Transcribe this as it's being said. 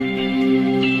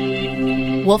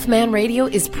Wolfman Radio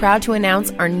is proud to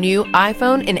announce our new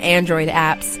iPhone and Android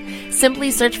apps. Simply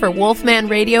search for Wolfman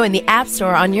Radio in the App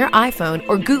Store on your iPhone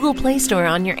or Google Play Store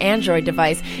on your Android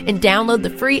device and download the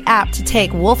free app to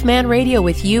take Wolfman Radio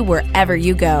with you wherever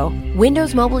you go.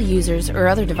 Windows mobile users or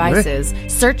other devices,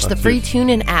 search the free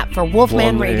TuneIn app for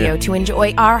Wolfman Radio to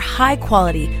enjoy our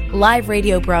high-quality live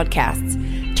radio broadcasts.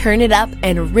 Turn it up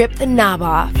and rip the knob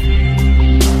off.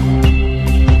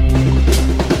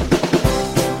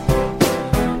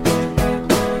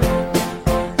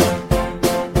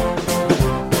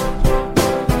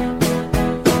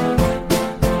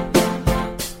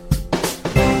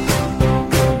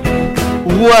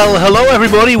 Well, hello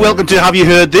everybody, welcome to Have You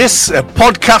Heard This, a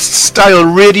podcast-style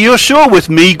radio show with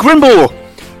me, Grimbo.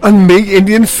 And me,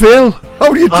 Indian Phil.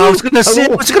 How do you do? I was going to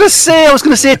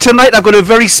say tonight I've got a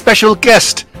very special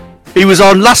guest. He was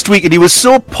on last week and he was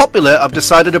so popular I've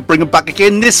decided to bring him back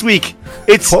again this week.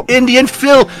 It's Indian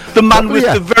Phil, the man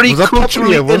with the very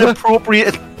culturally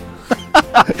inappropriate...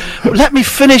 Let me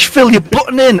finish, Phil, you're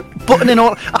butting in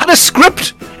all... I had a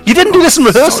script. You didn't do this in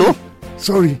rehearsal.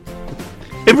 Sorry.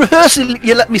 In rehearsal,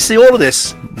 you let me see all of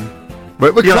this.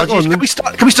 Right, can we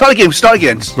start again? Start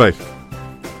again. Right.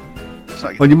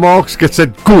 On your marks, get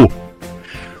set, go.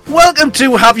 Welcome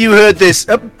to Have You Heard This,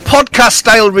 a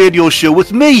podcast-style radio show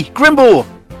with me, Grimbo.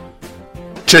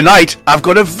 Tonight, I've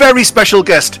got a very special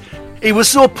guest. He was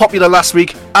so popular last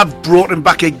week, I've brought him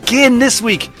back again this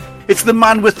week. It's the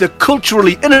man with the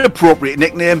culturally inappropriate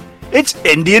nickname. It's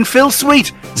Indian Phil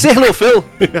Sweet. Say hello, Phil.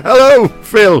 Hello,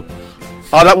 Phil.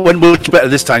 Oh, that went much better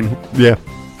this time. Yeah,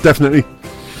 definitely.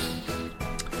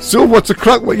 So, what's the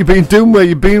crack? What you been doing? Where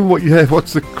you been?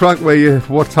 What's the crack?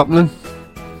 What's happening?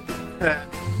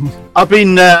 I've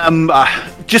been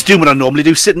just doing what I normally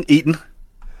do, sitting, eating.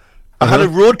 I had a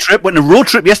road trip. Went on a road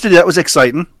trip yesterday. That was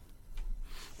exciting.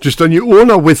 Just on your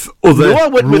own or with other? No, I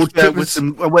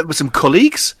went with some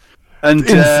colleagues. And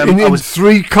in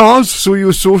 3 cars, so you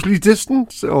were socially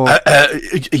distanced? Or?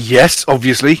 Yes,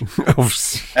 obviously.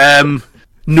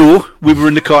 No, we were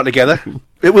in the car together.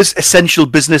 It was essential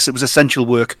business. It was essential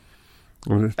work.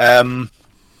 I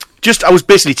was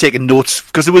basically taking notes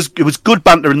because it was good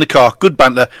banter in the car, good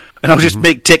banter, and I was just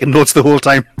taking notes the whole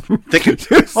time, thinking,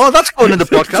 "Oh, that's going in the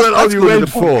podcast." That's you went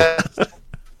for.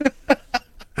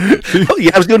 Oh,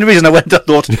 yeah, that was the only reason I went. I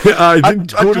thought I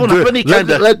don't have any kind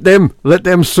of... Let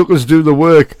them suckers do the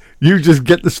work. You just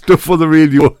get the stuff for the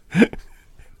radio.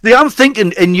 I'm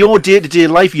thinking in your day-to-day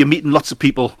life, you're meeting lots of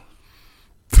people.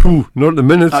 Not in a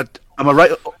minute. Am I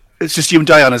right? It's just you and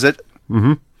Diane, is it?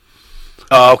 Mm-hmm.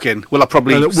 Oh, okay. Well, I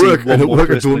probably and at work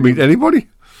I don't meet anybody.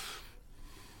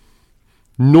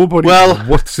 Nobody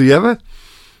whatsoever.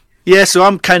 Yeah, so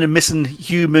I'm kind of missing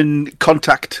human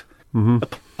contact. Mm-hmm.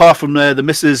 Apart from the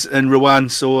missus and Rowan,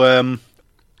 so it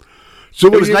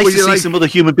was nice to see some other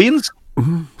human beings.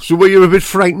 Mm-hmm. So were you a bit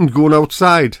frightened going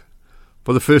outside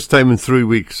for the first time in 3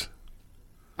 weeks?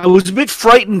 I was a bit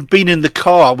frightened being in the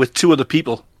car with 2 other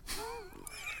people,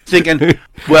 thinking,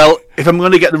 well, if I'm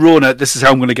going to get the Rona, this is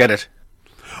how I'm going to get it.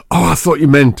 Oh, I thought you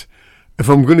meant, if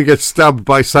I'm going to get stabbed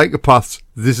by psychopaths,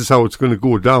 this is how it's going to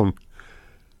go down.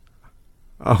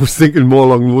 I was thinking more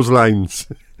along those lines.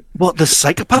 What, there's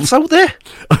psychopaths out there?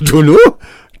 I don't know,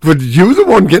 but you're the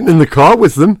one getting in the car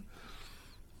with them.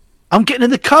 I'm getting in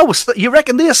the car with... You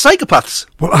reckon they're psychopaths?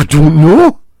 Well, I don't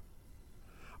know.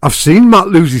 I've seen Matt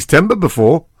lose his temper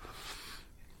before.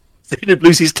 Seen him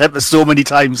lose his temper so many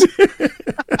times.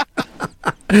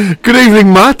 Good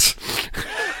evening, Matt.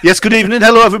 Yes, good evening.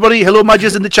 Hello, everybody. Hello,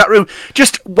 Madges in the chat room.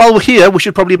 Just while we're here, we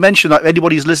should probably mention that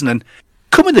anybody who's listening,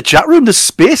 come in the chat room. There's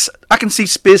space. I can see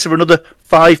space for another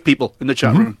 5 people in the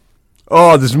chat room.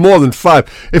 Oh, there's more than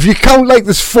 5. If you count,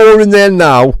 there's 4 in there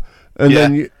now, and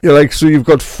then you're so you've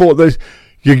got 4.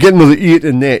 You get another 8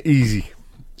 in there, easy.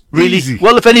 Really? Easy.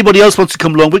 Well, if anybody else wants to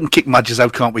come along, we can kick Madges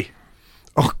out, can't we?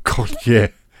 Oh, God, yeah.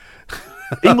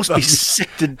 He must be sick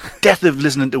to death of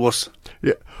listening to us.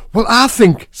 Yeah. Well, I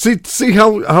think, see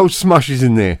how Smash is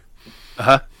in there?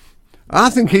 Uh-huh. I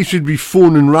think he should be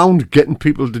phoning round getting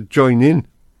people to join in.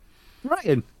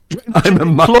 Right.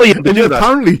 I'm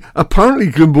apparently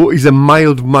Grimbo is a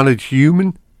mild-mannered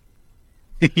human.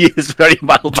 He is very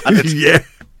mild-mannered. Yeah,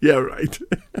 right.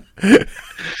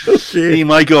 Okay. Oh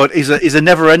my God, he's a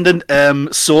never-ending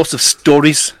source of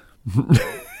stories.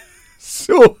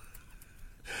 So,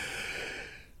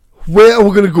 where are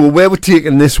we going to go? Where we're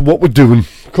taking this? What we're doing?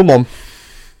 Come on.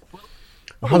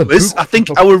 I think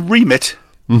our remit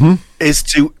is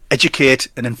to educate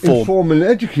and inform. Inform and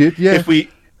educate. Yeah.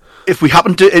 If we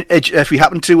happen to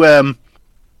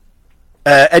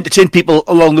entertain people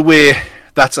along the way,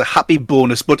 that's a happy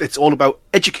bonus. But it's all about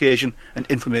education and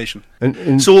information.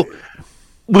 And so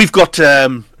we've got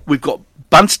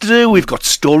bands to do. We've got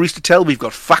stories to tell. We've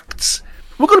got facts.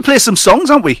 We're going to play some songs,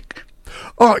 aren't we?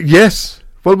 Oh yes.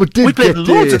 Well, we did. We played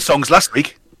loads of songs last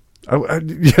week.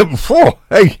 Yeah, before.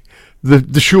 Hey,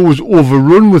 the show was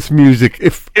overrun with music.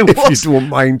 If you don't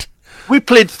mind. We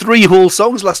played 3 whole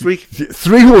songs last week.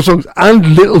 3 whole songs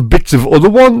and little bits of other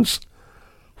ones.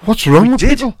 What's wrong with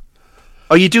people?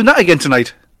 Are you doing that again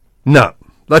tonight? No,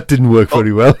 that didn't work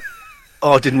very well.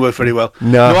 Oh, it didn't work very well.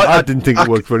 No, I didn't think it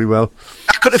worked very well.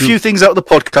 I cut a few things out of the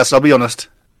podcast, I'll be honest.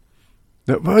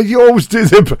 No, well, you always do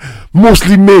them.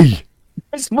 Mostly me.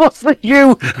 It's mostly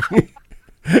you. Come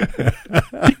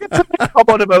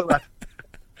on about that.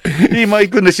 Oh my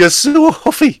goodness, you're so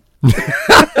huffy.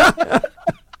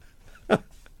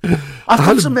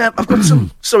 I've got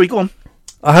some. Sorry, go on.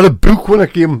 I had a book when I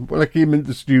came into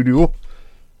the studio,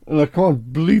 and I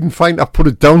can't bleed and find. I put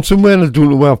it down somewhere, and I don't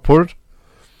know where I put it.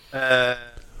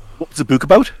 What was the book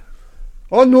about?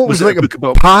 Oh no, it was like a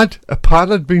pad. A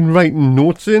pad I'd been writing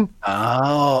notes in.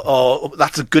 Oh,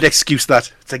 that's a good excuse.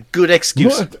 It's a good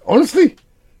excuse. No, honestly,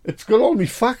 it's got all my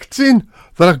facts in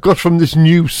that I got from this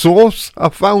new source. I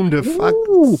found a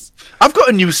facts. I've got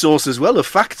a new source as well of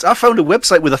facts. I found a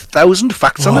website with 1,000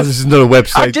 facts on it. This is not a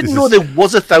website. I didn't know there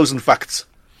was 1,000 facts.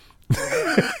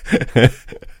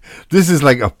 This is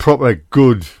like a proper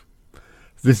good.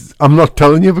 I'm not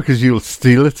telling you because you'll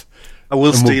steal it. I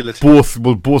will steal it.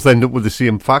 We'll both end up with the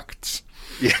same facts.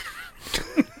 Yeah.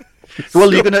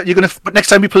 Well, you're gonna. But next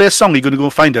time we play a song, you're gonna go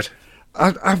find it.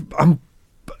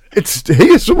 It's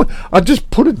here somewhere. I just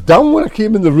put it down when I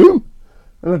came in the room,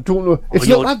 and I don't know. It's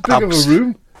not that big of a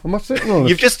room. I'm not sitting on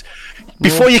it.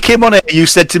 Before you came on it, you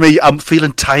said to me, "I'm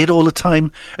feeling tired all the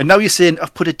time," and now you're saying,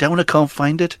 "I've put it down. I can't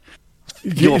find it."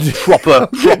 You're proper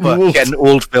getting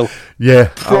old, Phil.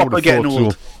 Yeah, proper getting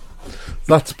old. So.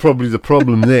 That's probably the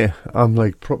problem there. I'm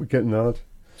like proper getting old.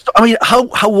 I mean, how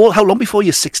long before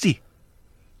you're 60?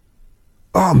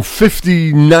 Oh, I'm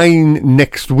 59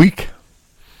 next week.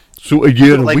 So a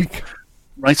year and a week.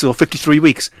 Right, so 53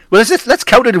 weeks. Well, let's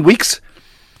count it in weeks.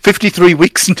 53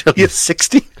 weeks until you're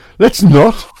 60. Let's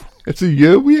not. It's a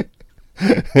year away.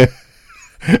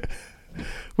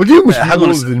 Well, you must be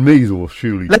older than me, though,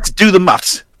 surely. Let's do the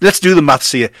maths.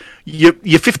 Here.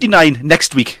 You're 59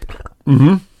 next week.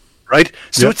 Mm-hmm. Right?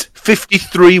 So it's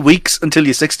 53 weeks until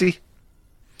you're 60.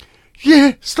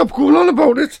 Yeah, stop going on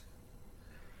about it.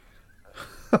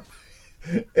 Are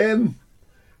you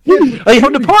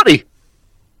having a party?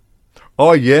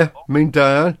 Oh, yeah. Me and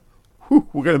Diane.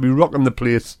 We're going to be rocking the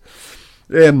place.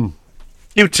 You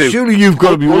too. Surely you've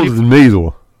got to be older than me,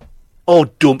 though. Oh,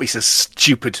 don't be so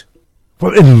stupid.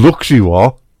 Well, in looks you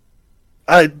are.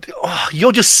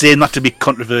 You're just saying that to be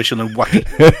controversial and wacky.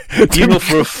 You know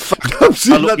for a fact I'm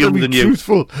saying I look that to be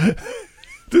truthful.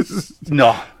 This is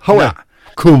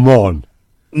Come on.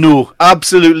 No,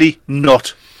 absolutely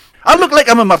not. I look like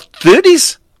I'm in my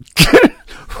 30s.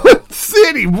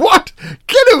 30? What?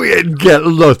 Get away and get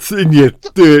lots in your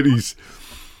 30s.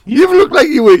 You look like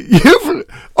you were.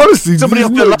 Honestly, somebody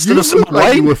up there lasted us some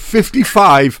like you were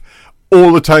 55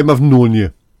 all the time I've known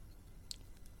you.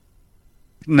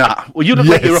 Nah, well, you look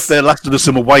like you're up there lasting the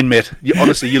summer wine, mate.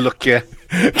 Honestly, you look. Get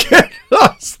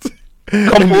lost.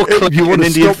 You want to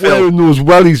stop wearing those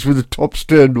wellies with the tops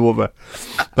turned over.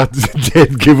 That's a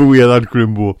dead giveaway of that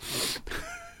Grimbo.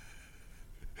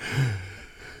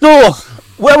 So,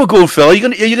 where we're going, Phil? Are you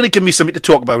gonna give me something to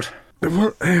talk about?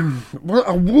 Well,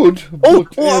 I would.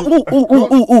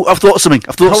 I've thought of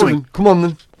something. Come on,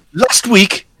 then. Last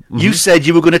week, you said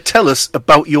you were going to tell us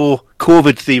about your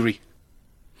COVID theory.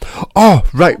 Oh,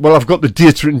 right. Well, I've got the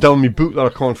dates written down in my book that I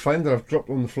can't find that I've dropped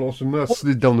on the floor somewhere. I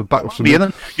slid down the back of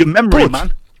something. Your memory,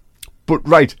 man. But,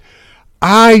 right.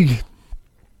 I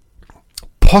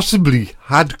possibly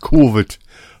had COVID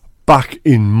back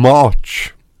in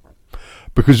March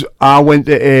because I went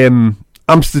to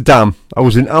Amsterdam. I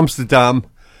was in Amsterdam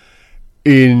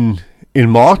in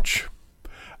March.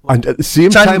 And at the same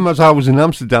time as I was in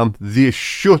Amsterdam, they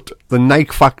shut the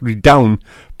Nike factory down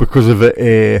because of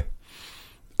a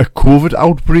COVID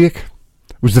outbreak.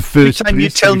 It was the first. Every time you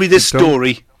tell me this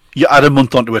story, you add a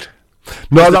month onto it.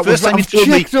 No, that was the first time you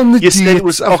told me. You said it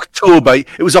was October.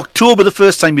 It was October the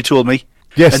first time you told me.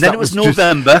 Yes, and then it was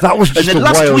November. That was just and then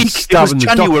last week it was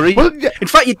January. Well, yeah. In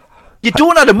fact, you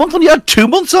don't add a month on. You had 2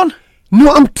 months on.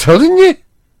 No, I'm telling you.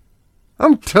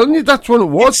 That's what it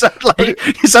was.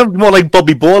 You sound more like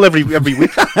Bobby Ball every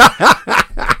week.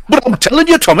 But I'm telling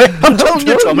you, Tommy.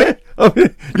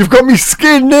 You've got me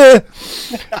skin there.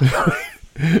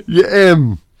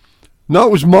 Yeah. No,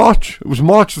 it was March. It was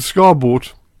March. The Scar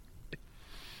boat.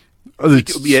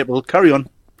 Yeah, well, carry on.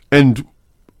 And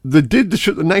they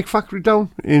shut the Nike factory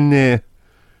down in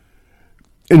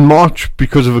in March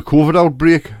because of a COVID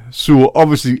outbreak. So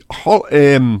obviously,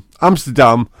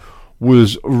 Amsterdam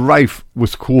was rife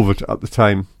with COVID at the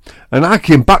time. And I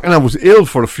came back and I was ill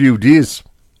for a few days.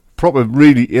 Proper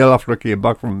really ill after I came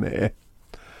back from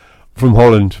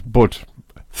Holland, but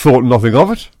thought nothing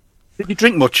of it. Did you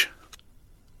drink much?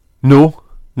 No,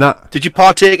 nah. Did you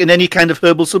partake in any kind of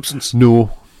herbal substance?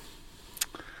 No.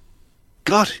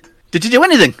 God, did you do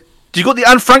anything? Did you go to the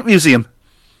Anne Frank Museum?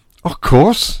 Of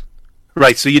course.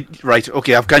 Right,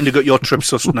 okay, I've kind of got your trip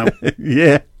sussed now.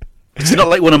 Yeah. It's not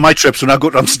like one of my trips when I go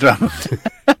to Amsterdam.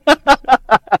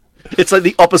 It's like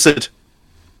the opposite.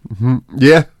 Mm-hmm.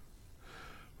 Yeah.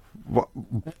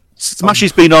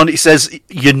 Smashy's been on, he says,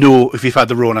 if you've had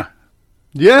the Rona.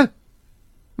 Yeah.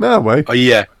 No way. Oh,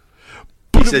 yeah.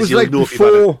 But it was like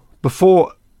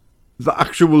before the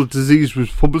actual disease was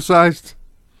publicised.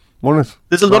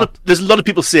 There's a lot of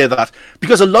people say that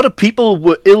because a lot of people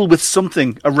were ill with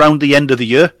something around the end of the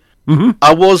year. Mm-hmm.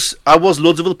 I was.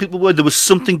 Loads of other people were. There was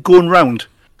something going round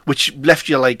which left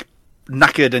you like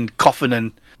knackered and coughing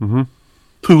and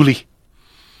poorly.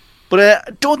 But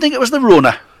I don't think it was the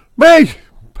Rona. Hey,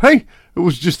 it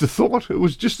was just a thought.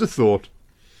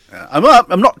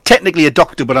 I'm not technically a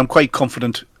doctor, but I'm quite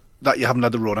confident that you haven't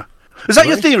had the Rona. Is that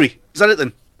your theory? Is that it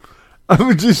then?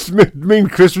 Me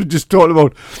and Chris were just talking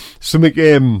about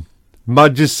something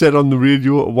Mad just said on the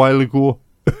radio a while ago.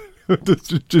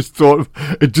 just thought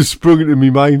it just sprung into my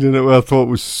mind, and I thought it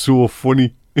was so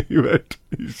funny. A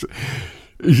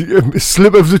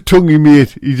slip of the tongue he made.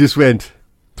 He just went,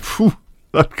 "Phew,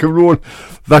 that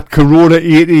Corona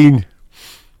 18.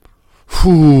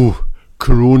 Phew,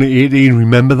 Corona 18.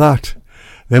 Remember that?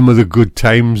 Them were the good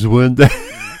times, weren't they?"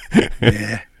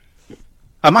 Yeah.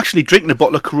 I'm actually drinking a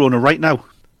bottle of Corona right now.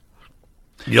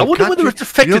 I wonder whether it's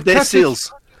affected their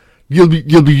sales. You'll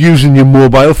be using your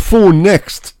mobile phone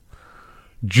next.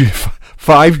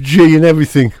 5G and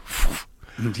everything.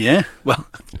 Yeah,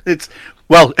 it's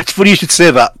funny you should say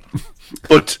that.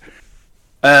 But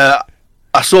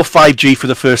I saw 5G for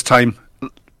the first time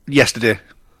yesterday,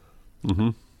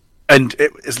 and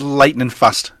it is lightning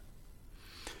fast.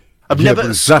 I've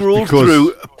never scrolled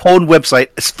through a porn website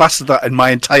as fast as that in my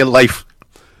entire life.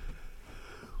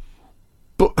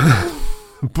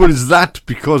 But is that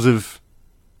because of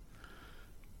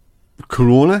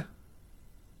Corona?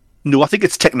 No, I think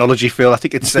it's technology, Phil. I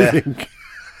think it's. I think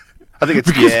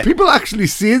it's because people actually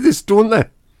say this, don't they?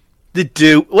 They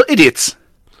do. Well, idiots.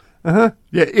 Yeah,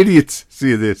 idiots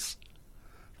say this.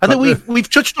 I think we've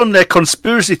touched on their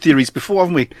conspiracy theories before,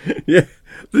 haven't we? Yeah,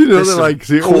 they're like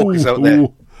say, out there.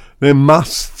 Them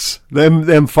masts, them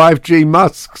 5G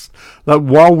masks that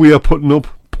we are putting up.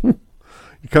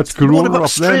 You catch Corona what about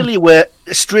Australia, where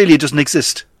Australia doesn't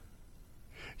exist?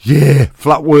 Yeah,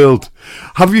 flat world.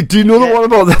 Do you know the one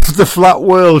about the flat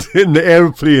world in the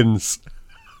aeroplanes?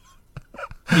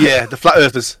 Yeah, the flat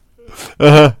earthers.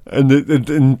 And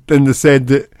then they said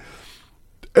that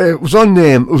it was on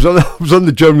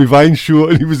the Jeremy Vine show,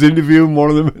 and he was interviewing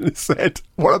one of them, and he said,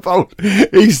 what about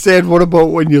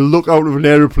when you look out of an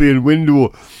aeroplane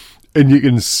window and you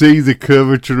can see the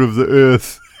curvature of the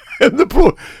earth? And the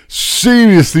pro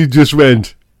seriously just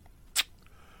went,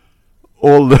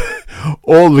 all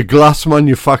the glass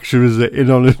manufacturers are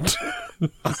in on it.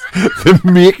 They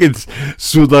make it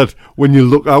so that when you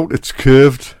look out, it's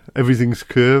curved. Everything's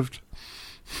curved.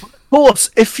 Of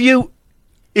course, if the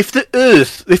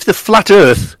flat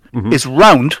Earth is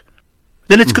round,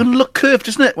 then it's going to look curved,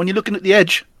 isn't it? When you're looking at the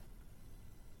edge.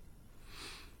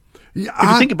 Yeah,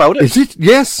 if you think about it, is it?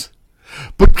 Yes.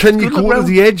 But can you go to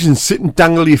the edge and sit and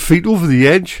dangle your feet over the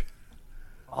edge?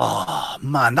 Oh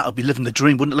man, that would be living the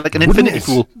dream, wouldn't it? Like an infinity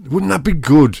pool. Wouldn't that be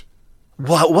good?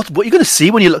 What are you going to see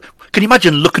when you look? Can you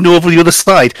imagine looking over the other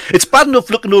side? It's bad enough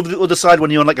looking over the other side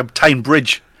when you're on like a Tyne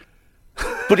bridge.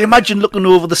 But imagine looking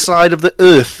over the side of the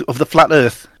Earth, of the flat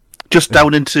Earth, just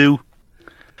down into...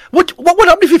 What would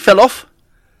happen if you fell off?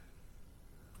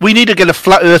 We need to get a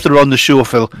flat earther on the show,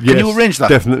 Phil. Can you arrange that?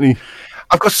 Definitely.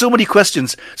 I've got so many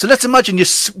questions. So let's imagine you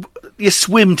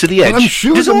swim to the edge. Well, I'm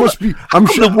sure there must be. I'm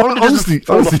sure. Honestly,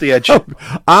 fall off the edge.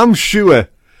 I'm sure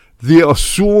they are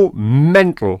so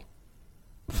mental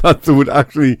that they would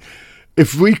actually,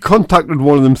 if we contacted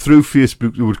one of them through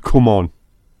Facebook, they would come on.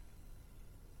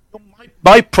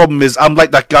 My problem is, I'm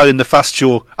like that guy in the Fast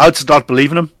Show. I'd start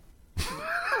believing him.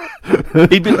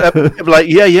 He'd be like,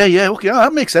 yeah, okay,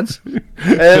 that makes sense.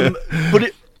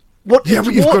 But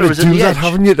you've got to do that,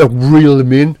 haven't you, to reel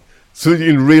them in, so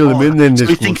you can reel them in. Then so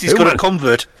he thinks he's got a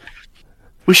convert.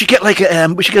 We should get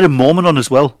a Mormon on as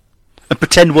well, and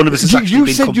pretend one of us is actually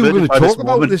being converted. You said you were going to talk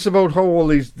about this, about how all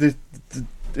these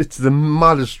it's the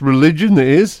maddest religion there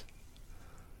is.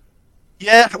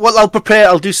 Yeah, well, I'll prepare.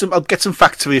 I'll get some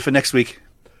facts for you for next week.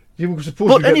 You were supposed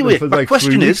But to get anyway, them for my like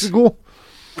question 3 weeks is- ago.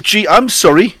 Gee, I'm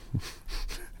sorry.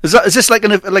 Is this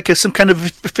like some kind of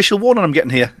official warning I'm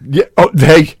getting here? Yeah. Oh,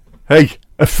 hey,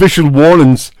 official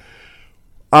warnings.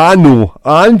 I know,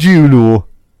 and you know,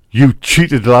 you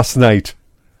cheated last night.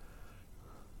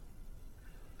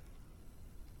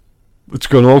 It's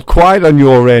gone all quiet on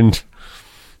your end.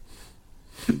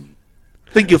 I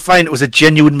think you'll find it was a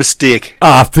genuine mistake.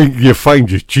 I think you find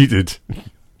you cheated.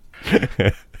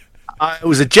 It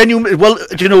was a genuine. Well,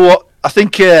 do you know what? I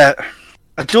think I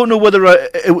don't know whether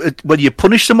you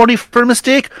punish somebody for a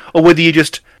mistake or whether you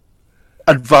just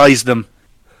advise them.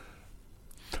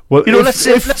 Well, You know, let's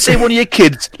say one of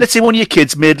your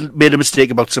kids made a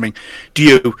mistake about something. Do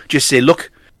you just say,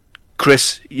 "Look,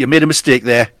 Chris, you made a mistake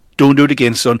there. Don't do it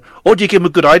again, son," or do you give him a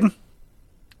good hiding?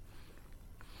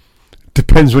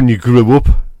 depends when you grew up.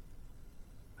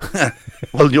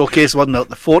 Well, in your case, wasn't it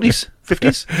the 40s,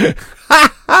 50s?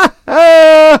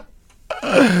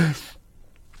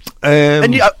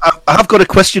 And I have got a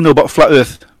question though about flat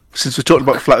Earth. Since we're talking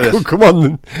about flat Earth, Oh, come on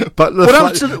then. But What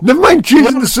happened to the- never mind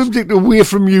changing the subject away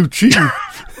from you cheating.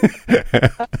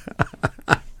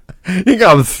 You think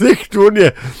I'm thick, don't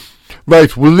you?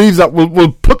 Right, we'll leave that.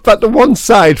 We'll put that to one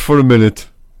side for a minute.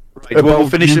 right, we'll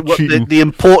about finish you cheating. the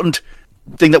important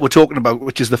thing that we're talking about,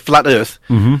 which is the flat Earth.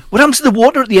 Mm-hmm. What happens to the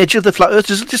water at the edge of the flat Earth?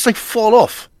 Does it just like fall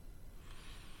off?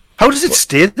 How does it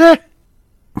stay there?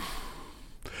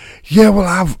 Yeah,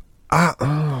 well,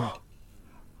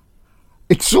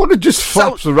 it sort of just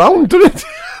flaps around, doesn't it?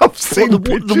 I've seen Well,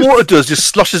 the pictures. water does just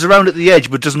sloshes around at the edge,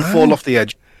 but doesn't fall off the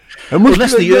edge. And must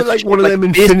unless be the Earth like is one of like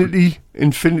them basically-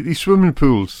 infinity swimming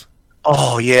pools.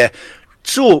 Oh yeah.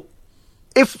 So,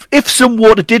 if some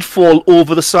water did fall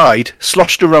over the side,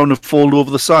 sloshed around and fall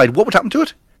over the side, what would happen to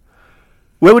it?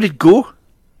 Where would it go?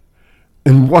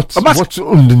 And what's I'm ask-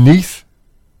 underneath?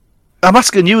 I'm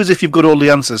asking you as if you've got all the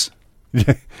answers.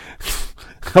 Yeah.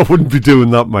 I wouldn't be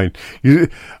doing that, mate.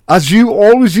 As you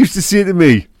always used to say to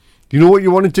me, you know what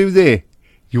you want to do there?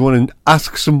 You want to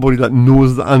ask somebody that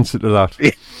knows the answer to that.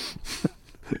 Yeah.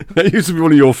 That used to be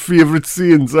one of your favourite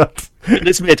sayings, that.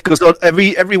 Listen, mate, because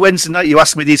every Wednesday night you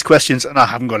ask me these questions and I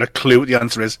haven't got a clue what the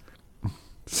answer is.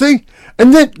 See?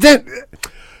 And then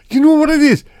you know what it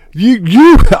is?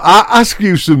 I ask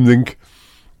you something,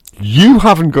 you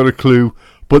haven't got a clue,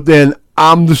 but then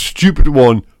I'm the stupid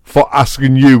one for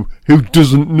asking you who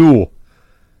doesn't know.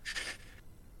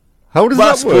 How does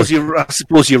Well, that work? I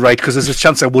suppose you're right, because there's a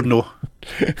chance I would know.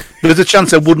 There's a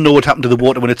chance I wouldn't know what happened to the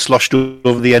water when it sloshed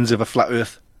over the ends of a flat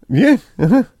Earth. Yeah.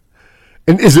 Uh-huh.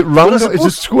 And is it round Well, I or is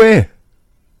it suppose- square?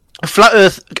 A flat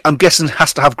Earth, I'm guessing,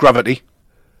 has to have gravity.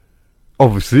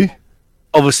 Obviously.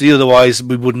 Obviously, otherwise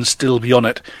we wouldn't still be on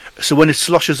it. So when it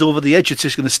sloshes over the edge, it's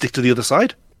just going to stick to the other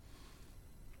side.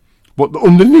 What,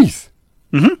 underneath?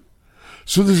 Mhm.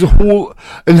 So there's a hole.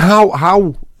 And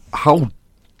how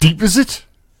deep is it?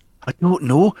 I don't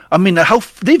know. I mean,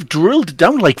 they've drilled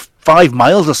down like 5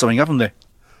 miles or something, haven't they?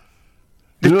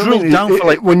 They've You know what I drilled mean? down for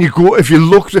like. When you go, if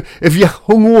you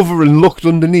hung over and looked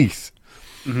underneath,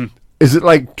 Mm-hmm. is it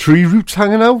like tree roots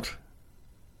hanging out?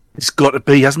 It's got to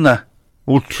be, hasn't there?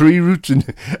 Or tree roots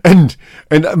and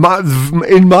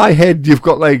in my head you've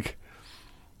got like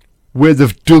where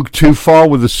they've dug too far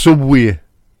with a subway,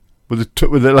 with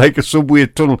like a subway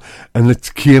tunnel, and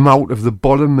it came out of the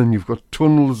bottom, and you've got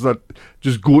tunnels that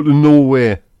just go to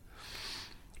nowhere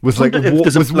with like wonder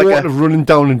if there's water running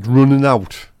down and running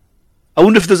out. I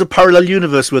wonder if there's a parallel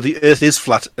universe where the Earth is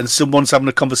flat and someone's having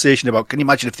a conversation about, can you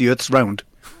imagine if the Earth's round?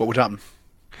 What would happen?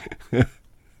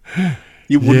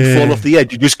 You wouldn't Yeah. fall off the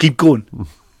edge, you just keep going.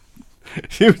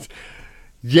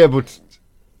 Yeah, but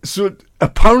so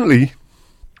apparently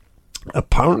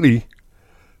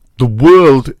the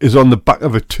world is on the back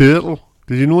of a turtle.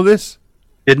 Did you know this?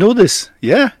 Did know this?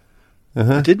 Yeah,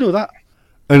 Uh-huh. I did know that.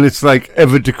 And it's like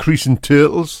ever decreasing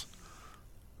turtles.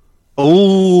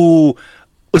 Oh,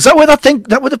 is that where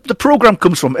the program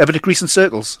comes from? Ever decreasing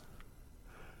circles?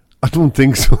 I don't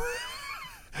think so.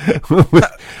 That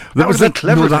would have been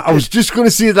clever. if it I was did. just going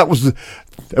to say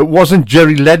it wasn't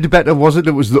Jerry Ledbetter, was it?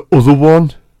 It was the other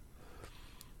one.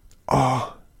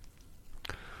 Oh,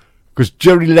 because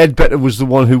Jerry Ledbetter was the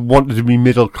one who wanted to be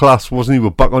middle class, wasn't he? We're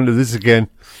back onto this again.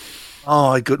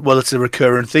 Oh, good. Well, it's a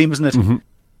recurring theme, isn't it? Mm-hmm.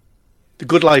 The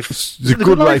Good Life. The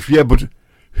good life, yeah. But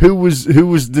who was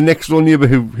the next door neighbour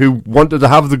who wanted to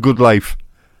have the good life?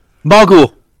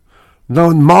 Margot. No,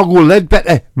 Margot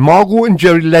Ledbetter. Margot and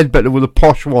Jerry Ledbetter were the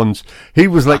posh ones. He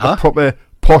was like a proper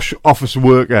posh office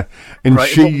worker, and Right.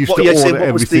 she used to order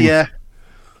what was everything.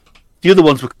 the other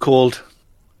ones were called?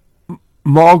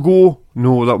 Margot,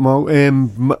 no, that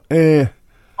Margot.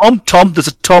 Tom. There's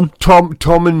a Tom. Tom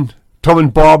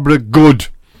and Barbara Good.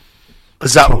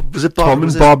 Was it Barbara? Tom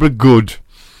and Barbara Good.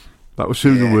 That was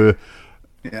who they were.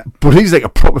 Yeah. But he's like a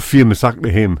proper famous actor,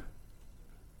 him.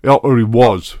 Or he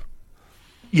was.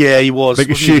 Yeah, he was. Like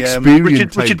a Shakespearean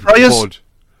Richard Bryars.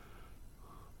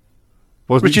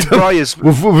 Richard Bryars.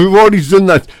 We've already done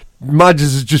that.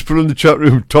 Madges has just put on the chat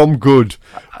room Tom Good.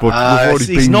 But we've already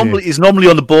he's normally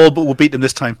on the ball, but we'll beat him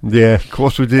this time. Yeah, of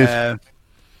course we did.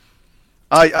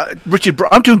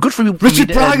 I'm doing good for you. Richard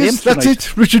Bryars, that's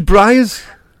it. Richard Bryars.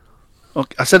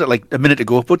 Okay, I said it like a minute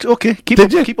ago, but okay, keep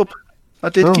up. I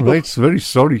did. Oh, keep right, up. Very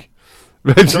sorry.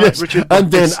 Right, Sorry, yes. Richard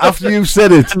And then Bryars. after you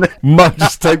said it, Matt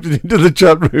just typed it into the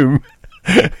chat room.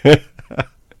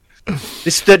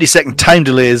 This 30-second time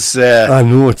delay is. I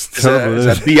know it's terrible. Is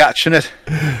a biatch, isn't it?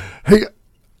 Hey,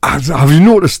 have you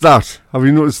noticed that? Have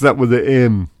you noticed that with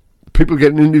the people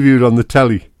getting interviewed on the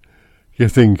telly? You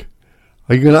think,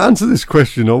 are you going to answer this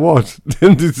question or what?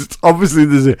 Obviously,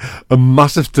 there's a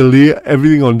massive delay.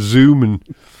 Everything on Zoom, and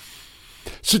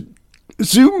so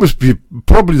Zoom must be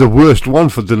probably the worst one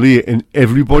for delay, and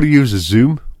everybody uses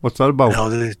Zoom. What's that about? No,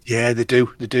 they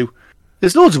do.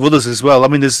 There's loads of others as well. I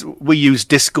mean, we use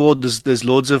Discord. There's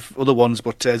loads of other ones,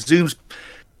 but Zoom's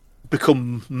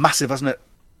become massive, hasn't it?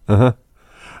 Uh-huh.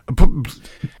 But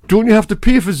don't you have to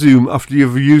pay for Zoom after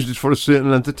you've used it for a certain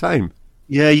length of time?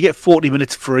 Yeah, you get 40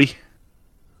 minutes free.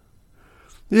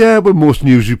 Yeah, but most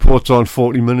news reports aren't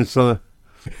 40 minutes, are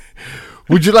they?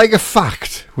 Would you like a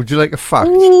fact?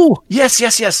 Ooh,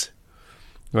 yes.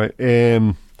 Right.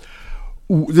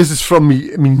 This is from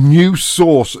me new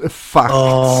source of facts.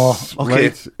 Oh,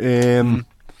 okay. Right.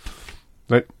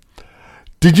 Right.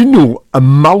 Did you know a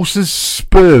mouse's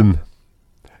sperm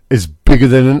is bigger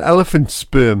than an elephant's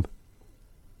sperm?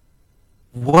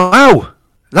 Wow,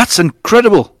 that's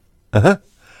incredible. Uh-huh.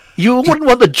 You wouldn't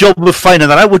want the job of finding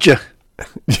that out, would you?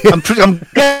 Yeah. I'm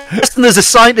guessing there's a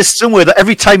scientist somewhere that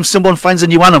every time someone finds a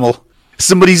new animal,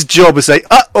 somebody's job is say,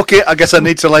 okay, I guess I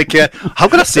need to how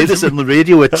can I say this on the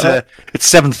radio at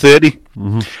 7:30?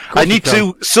 Mm-hmm. I need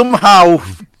to somehow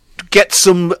get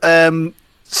some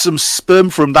sperm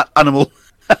from that animal.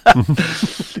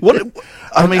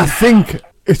 I think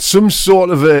it's some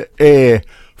sort of a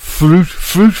fruit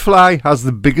fly has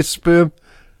the biggest sperm.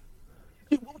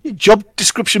 What would your job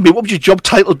description be? What would your job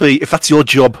title be if that's your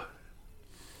job?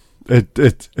 A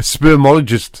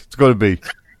spermologist. It's got to be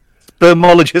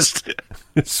Spermologist.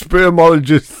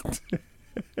 Spermologist.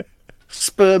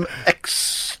 Sperm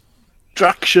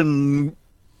extraction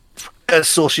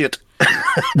associate.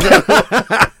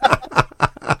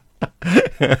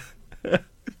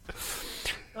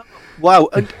 Wow.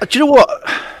 Do you know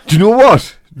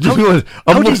what?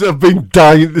 I must have been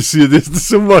dying to see this to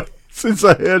someone since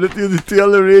I heard it the other day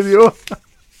on the radio.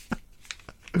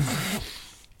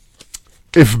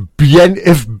 If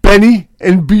Benny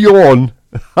and Bjorn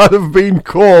had have been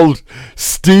called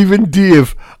Steve and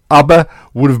Dave, ABBA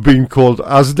would have been called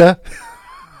Asda.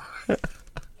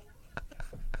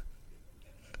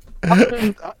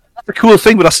 That's a cool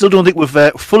thing, but I still don't think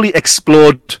we've fully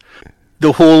explored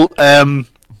the whole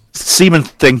semen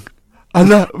thing.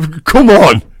 And come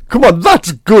on,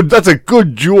 that's good. That's a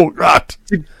good joke, that.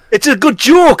 It's a good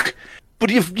joke, but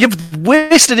you've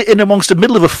wasted it in amongst the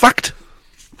middle of a fact.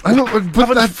 I know,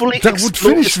 but that would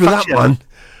finish with that, yet. man.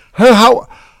 How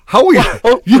are you?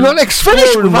 You're not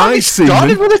exploring my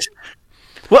started semen. with it.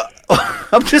 Well,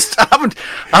 I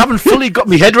haven't fully got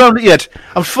my head around it yet.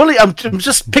 I'm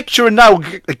just picturing now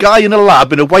a guy in a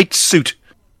lab in a white suit,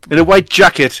 in a white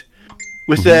jacket,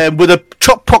 with a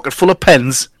top pocket full of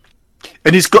pens,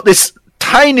 and he's got this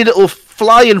tiny little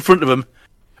fly in front of him,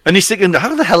 and he's thinking,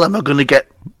 how the hell am I going to get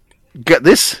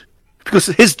this? Because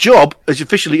his job,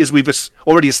 as we've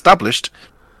already established,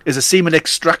 is a semen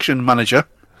extraction manager.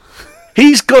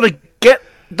 He's got to get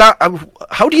that.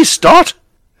 How do you start?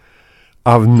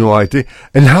 I have no idea.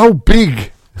 And how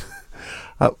big?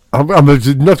 I'm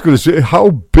not going to say how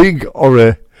big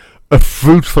are a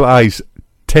fruit fly's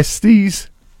testes.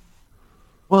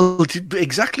 Well,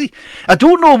 exactly. I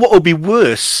don't know what would be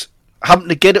worse, having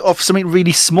to get it off something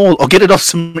really small or get it off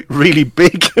something really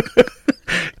big.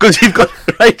 Because you've got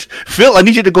right, Phil. I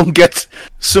need you to go and get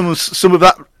some of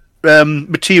that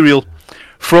material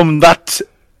from that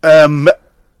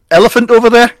elephant over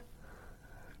there.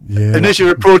 Yeah. And as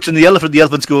you're approaching the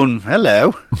elephant's going,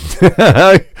 "Hello."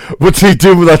 What's he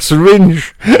doing with that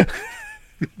syringe?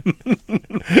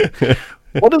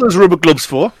 What are those rubber gloves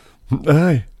for?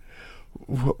 Aye.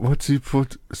 What's he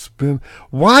put? Sperm.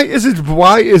 Why is it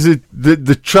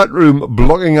the chat room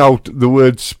blocking out the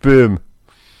word sperm?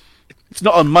 It's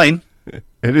not on mine.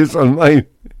 It is on mine.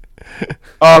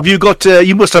 Oh, have you got?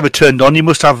 You must have it turned on. You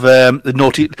must have the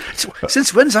naughty.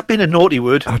 Since when's that been a naughty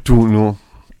word? I don't know.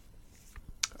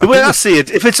 The way I see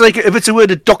it, if it's a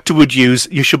word a doctor would use,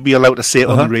 you should be allowed to say it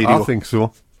on the radio. I think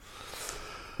so.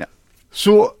 Yeah.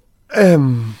 So,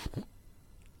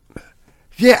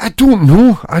 yeah, I don't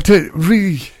know. I don't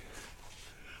really.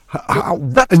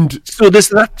 So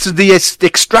that's the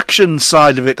extraction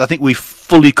side of it. I think we've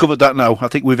fully covered that now. I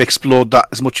think we've explored that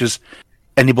as much as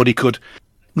anybody could.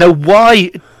 Now,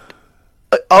 why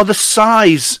are the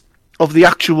size of the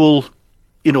actual,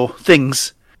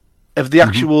 things of the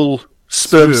actual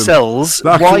sperm cells?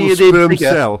 Why are they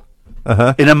bigger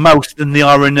in a mouse than they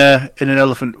are in an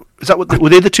elephant? Is that were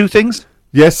they the two things?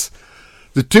 Yes,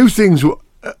 the two things were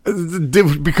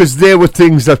because they were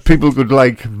things that people could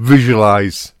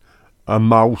visualize. A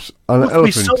mouse and an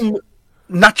elephant. Must be some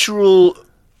natural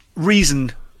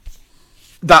reason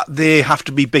that they have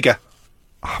to be bigger.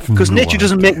 Because nature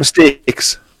doesn't make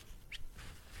mistakes.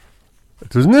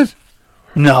 Doesn't it?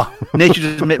 No, nature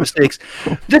doesn't make mistakes.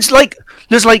 There's like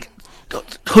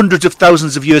hundreds of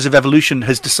thousands of years of evolution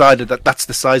has decided that that's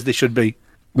the size they should be.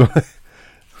 Yes,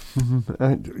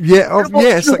 I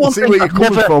can see where you're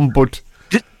coming from, but...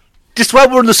 Just while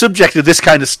we're on the subject of this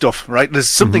kind of stuff, right, there's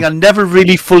something I never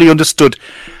really fully understood.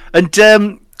 And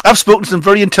I've spoken to some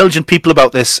very intelligent people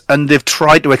about this, and they've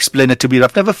tried to explain it to me.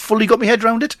 I've never fully got my head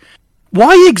around it.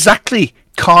 Why exactly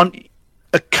can't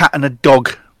a cat and a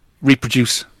dog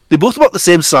reproduce? They're both about the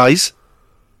same size.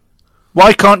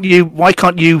 Why can't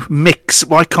you mix?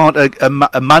 Why can't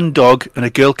a man dog and a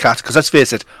girl cat? Because let's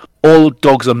face it, all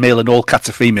dogs are male and all cats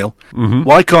are female. Mm-hmm.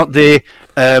 Why can't they,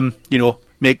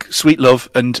 make sweet love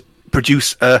and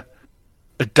produce a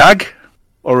dag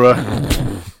or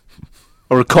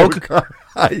a cog?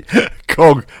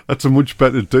 Cog. That's a much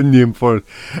better name for it.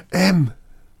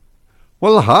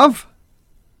 Well, I have.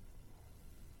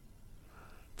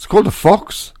 It's called a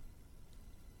fox.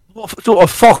 So a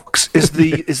fox is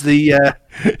the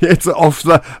it's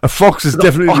a fox is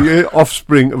definitely the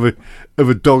offspring of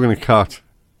a dog and a cat.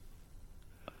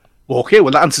 Okay,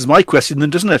 well that answers my question then,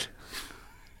 doesn't it?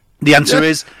 The answer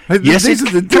is yes. These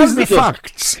are the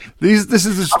facts. This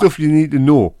is the stuff you need to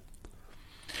know.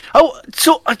 Oh,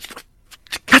 so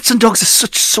cats and dogs are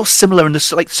so similar and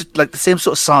they're like the same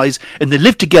sort of size, and they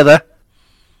live together.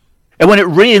 And when it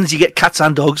rains, you get cats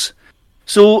and dogs.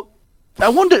 So I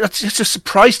wonder. It's a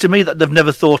surprise to me that they've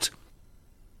never thought,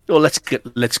 "Oh, let's get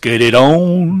it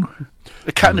on."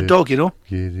 A cat and a dog, Get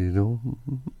it on.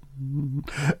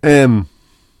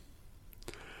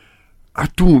 I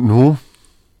don't know.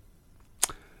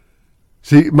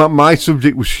 See, my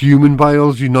subject was human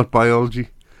biology, not biology.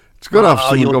 It's got to have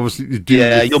something, obviously, to do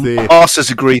with your bosses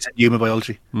agrees in human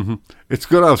biology. Mm-hmm. It's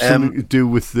got to have something to do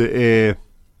with the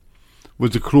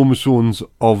chromosomes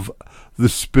of the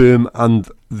sperm and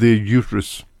the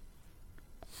uterus.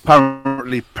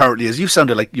 Apparently, as you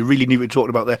sounded like you really knew what you were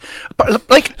talking about there. But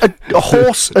like a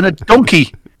horse and a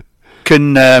donkey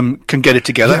can get it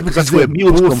together. Yeah, because that's where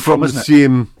mules come from, isn't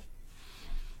it?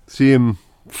 Same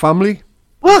family.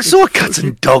 Well, so are cats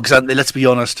and dogs, aren't they? Let's be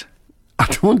honest. I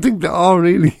don't think they are,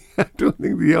 really. I don't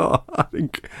think they are. I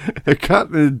think a cat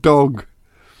and a dog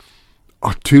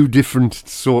are two different...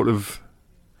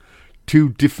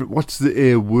 What's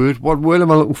the word? What word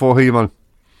am I looking for here, man?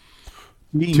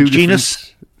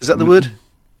 Genus? Is that the word?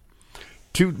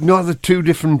 They're two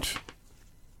different...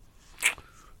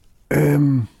 I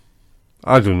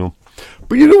don't know.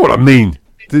 But you know what I mean.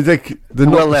 They're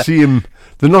not the same...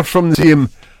 They're not from the same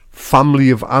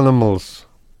family of animals.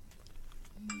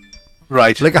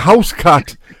 Right. Like a house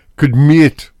cat could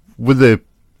mate with a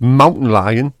mountain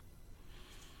lion.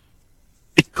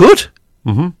 It could?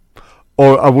 Mm-hmm.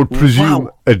 Or I would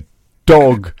presume a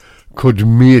dog could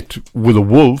mate with a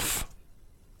wolf.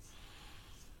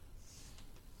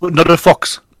 But not a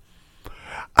fox.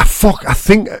 A fox, I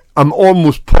think, I'm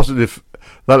almost positive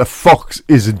that a fox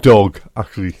is a dog,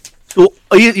 actually. So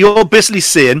you're basically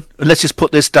saying, and let's just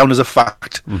put this down as a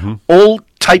fact, all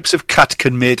types of cat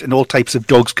can mate and all types of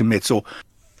dogs can mate. So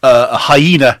a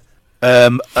hyena,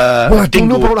 well, I don't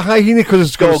know about a hyena because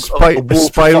it's got a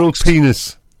spiral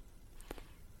penis.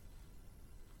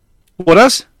 What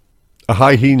else? A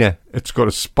hyena. It's got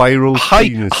a spiral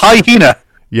penis. Hyena?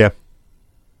 Yeah.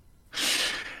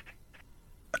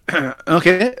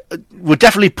 Okay. We're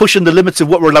definitely pushing the limits of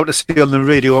what we're allowed to say on the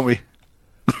radio, aren't we?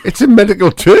 It's a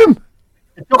medical term.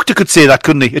 A doctor could say that,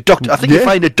 couldn't he? I think you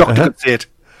find a doctor could say it.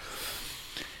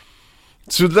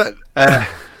 So that...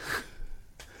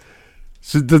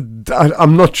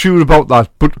 I'm not sure about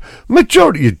that, but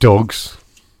majority of dogs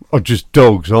are just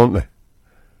dogs, aren't they?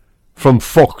 From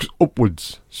fox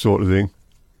upwards, sort of thing.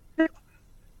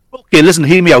 Okay, listen,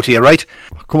 hear me out here, right?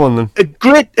 Come on then. A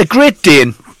Great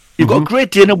Dane. You've got a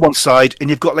Great Dane on one side, and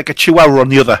you've got like a Chihuahua on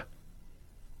the other.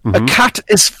 A cat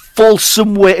falls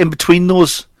somewhere in between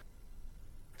those.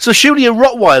 So surely a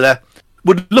Rottweiler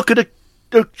would look at a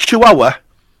Chihuahua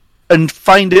and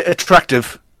find it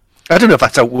attractive. I don't know if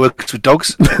that's how it works with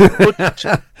dogs. But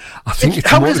I think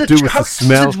it's more to do with the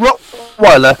smell. Does a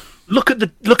Rottweiler look at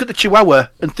the Chihuahua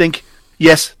and think,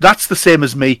 yes, that's the same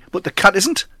as me, but the cat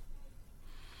isn't?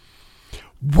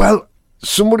 Well,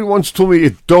 somebody once told me,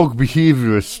 a dog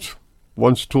behaviourist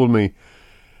once told me,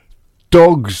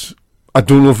 dogs, I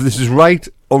don't know if this is right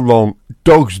or wrong,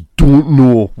 dogs don't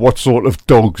know what sort of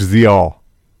dogs they are.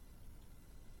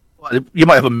 Well, you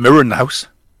might have a mirror in the house.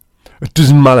 It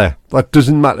doesn't matter. That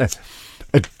doesn't matter.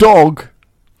 A dog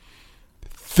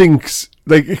thinks,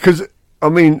 because, I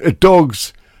mean, a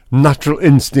dog's natural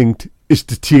instinct is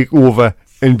to take over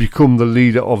and become the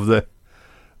leader of the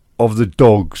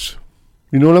dogs.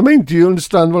 You know what I mean? Do you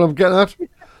understand what I'm getting at?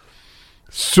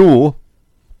 So,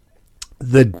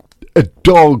 a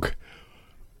dog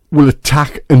will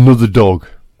attack another dog,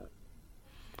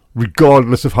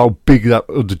 regardless of how big that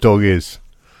other dog is.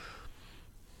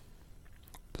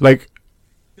 Like,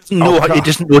 It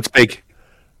doesn't know it's big.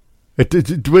 A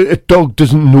dog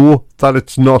doesn't know that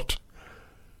it's not.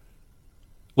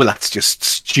 Well, that's just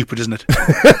stupid, isn't it?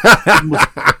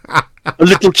 A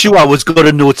little Chihuahua's got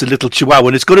to know it's a little Chihuahua,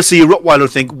 and it's got to see a Rottweiler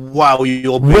and think, "Wow,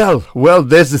 you're big." Well,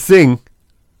 there's the thing.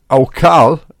 Our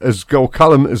Callum has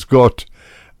got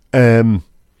an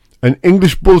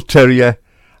English Bull Terrier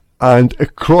and a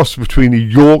cross between a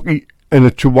Yorkie and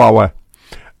a Chihuahua,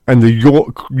 and the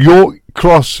York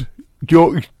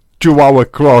Chihuahua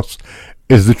cross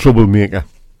is the troublemaker.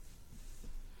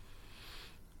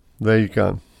 There you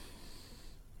go.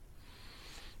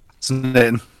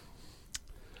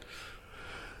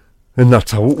 And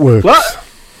that's how it works. Well,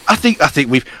 I think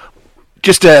we've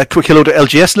just a quick hello to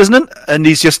LGS listening, and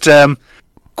he's just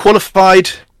qualified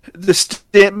the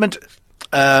statement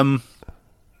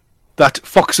that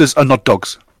foxes are not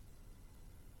dogs.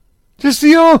 Just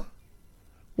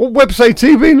what website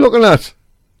have you been looking at?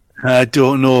 I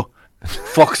don't know.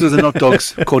 Foxes are not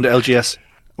dogs, according to LGS.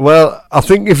 Well, I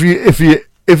think if you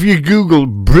Google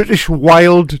British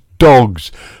wild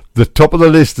dogs, the top of the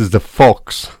list is the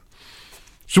fox.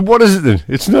 So what is it then?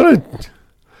 It's not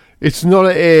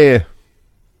a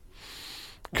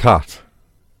cat.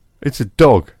 It's a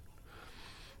dog.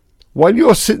 While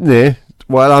you're sitting there,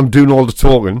 while I'm doing all the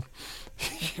talking,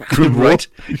 right?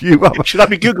 Should I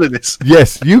be Googling this?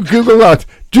 Yes, you Google that.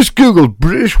 Just Google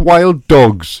British wild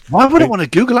dogs. Why would I want to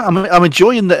Google it? I'm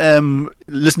enjoying the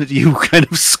listening to you kind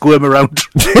of squirm around,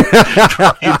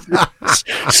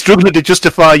 struggling to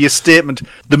justify your statement.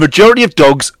 The majority of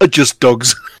dogs are just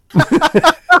dogs.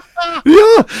 Yeah,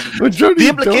 the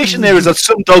implication there is that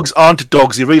some dogs aren't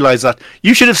dogs. You realise that?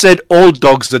 You should have said all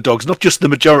dogs are dogs, not just the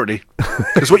majority.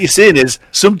 Because what you're saying is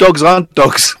some dogs aren't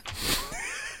dogs.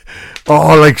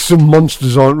 Oh, like some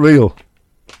monsters aren't real.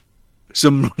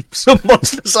 Some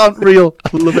monsters aren't real.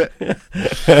 I love it.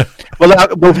 Well,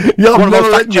 I'm never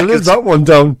letting you live that one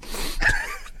down.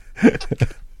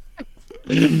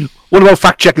 One of our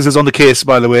fact checkers is on the case,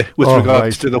 by the way, with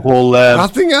regards to the whole. I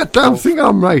think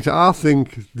I'm right. I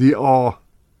think they are.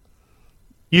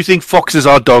 You think foxes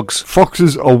are dogs?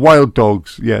 Foxes are wild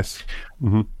dogs. Yes.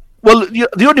 Mm-hmm. Well,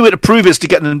 the only way to prove it is to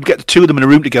get the two of them in a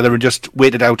room together and just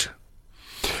wait it out.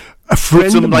 A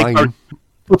friend of mine.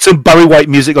 Put some Barry White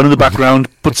music on in the background.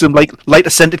 Put some light a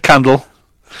scented candle.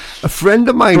 A friend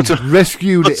of mine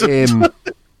rescued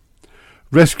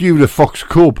a fox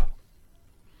cub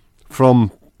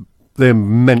from the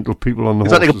mental people on the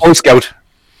horses. Is that like a Boy Scout?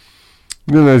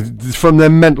 No, from their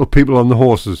mental people on the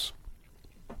horses.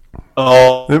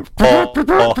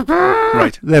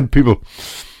 Right. Them people.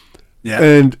 Yeah.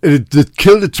 And it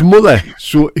killed its mother,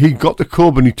 so he got the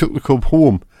cub and he took the cub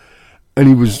home, and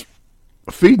he was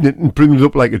feeding it and bringing it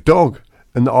up like a dog.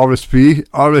 And the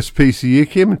RSPCA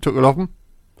came and took it off him.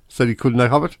 Said he couldn't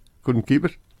have it, couldn't keep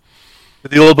it.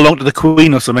 They all belong to the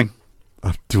Queen or something.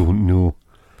 I don't know.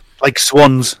 Like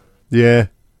swans. Yeah.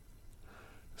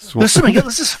 There's something.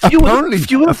 There's just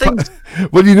fewer things.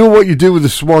 Well, you know what you do with the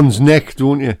swan's neck,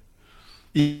 don't you?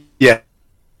 Yeah.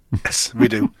 Yes, we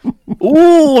do.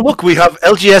 Oh, look, we have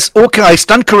LGS. Okay, I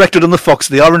stand corrected on the fox.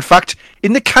 They are, in fact,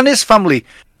 in the Canis family,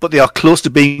 but they are close to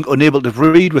being unable to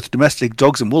breed with domestic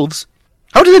dogs and wolves.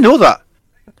 How do they know that?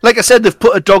 Like I said, they've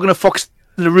put a dog and a fox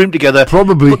in a room together.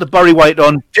 Probably. Put the Barry White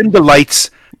on, dim the lights,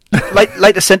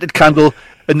 light a scented candle,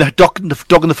 and the dog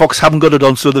and the fox haven't got it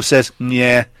on, so they've said,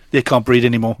 yeah, they can't breed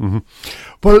anymore. Mm-hmm.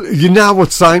 Well, you know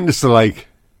what scientists are like.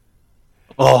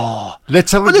 Oh,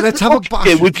 let's have a bash.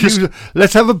 Yeah,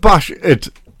 let's have a bash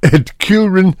at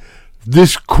curing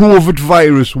this COVID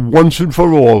virus once and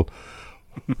for all.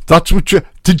 That's what you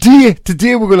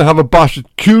today. We're going to have a bash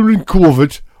at curing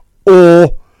COVID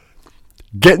or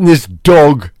getting this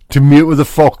dog to mate with a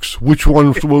fox. Which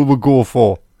one will we go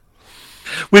for?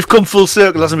 We've come full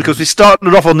circle, hasn't we? Because we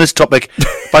started off on this topic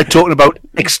by talking about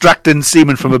extracting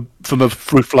semen from a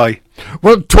fruit fly.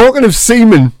 Well, talking of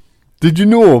semen, did you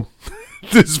know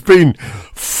there's been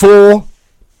 4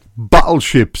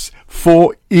 battleships,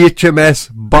 4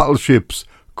 HMS battleships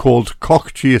called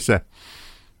Cockchaser?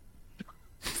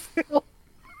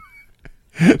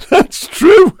 That's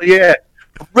true. Yeah,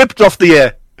 ripped off the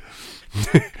air.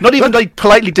 Not even like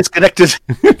politely disconnected.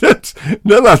 That's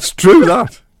true.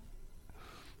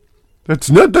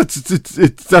 That's not. That's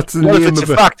the Well, name it's of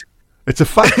a it. fact. It's a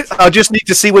fact. I just need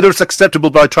to see whether it's acceptable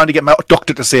by trying to get my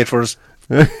doctor to say it for us.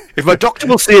 If my doctor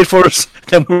will say it for us,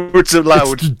 then it's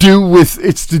allowed.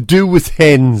 It's to do with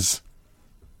hens.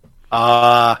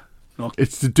 Okay.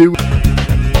 It's to do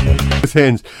with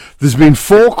hens. There's been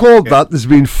 4 called that. There's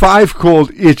been 5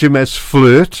 called HMS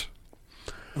Flirt.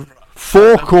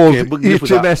 4 called we can live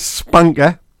with that. HMS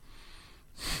Spanker.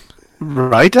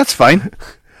 Right, that's fine.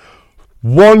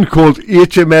 1 called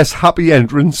HMS Happy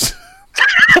Entrance.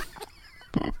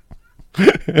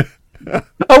 I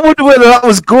wonder whether that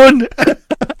was going.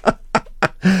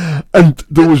 And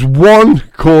there was 1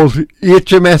 called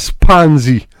HMS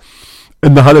Pansy.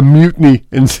 And they had a mutiny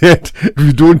and said, if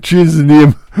you don't change the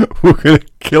name, we're going to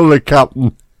kill the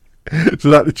captain. So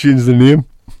they had to change the name.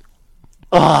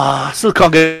 Still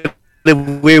can't get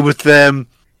away with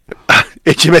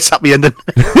HMS Happy Ending.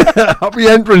 Happy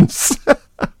Entrance.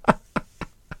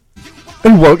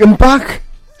 And welcome back.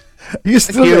 Are you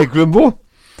still there, Grimbo?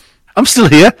 I'm still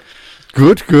here.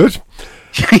 Good.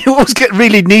 You always get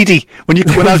really needy when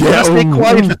I stay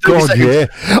quiet for 30 seconds. Yeah.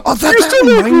 Oh, that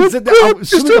reminds me.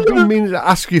 Something I've been meaning to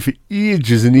ask you for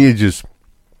ages and ages.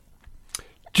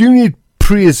 Do you need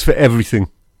praise for everything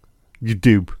you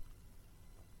do?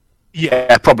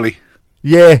 Yeah, probably.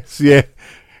 Yes, yeah.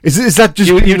 Is that just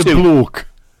being a bloke?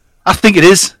 I think it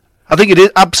is.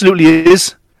 Absolutely it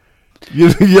is.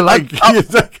 You're like.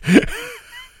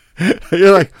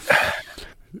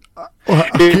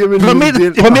 If I make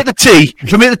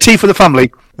the tea for the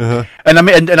family,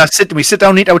 and we sit down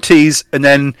and eat our teas, and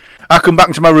then I come back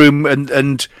into my room,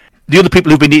 and the other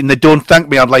people who've been eating, they don't thank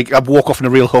me. I walk off in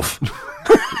a real huff.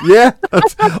 Yeah.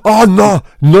 No,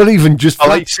 not even just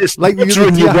like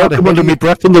the welcome under my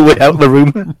breath on the way out of the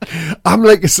room. I'm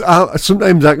like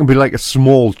sometimes I can be like a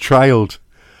small child.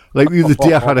 Like the other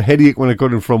day, I had a headache when I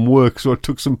got in from work, so I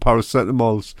took some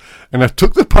paracetamols, and I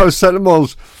took the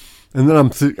paracetamols. And then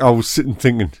I was sitting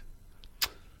thinking,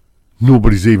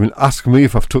 nobody's even asked me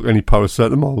if I've took any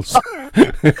paracetamols.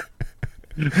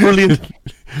 Brilliant.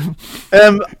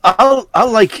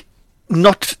 I'll like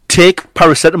not take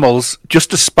paracetamols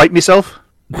just to spite myself.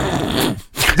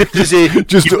 Just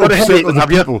to upset other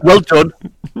people. Well done.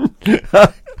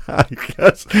 I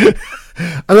guess.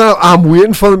 And I'm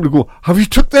waiting for them to go, have you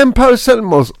took them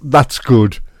paracetamols? That's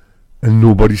good. And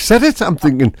nobody said it. I'm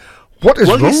thinking, what is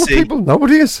wrong with people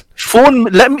nowadays?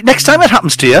 Next time it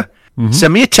happens to you,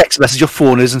 send me a text message your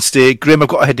phone is and say, Graham, I've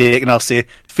got a headache, and I'll say,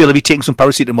 Phil, have you taken some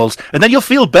paracetamols? And then you'll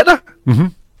feel better. Mm-hmm.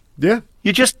 Yeah.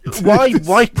 You just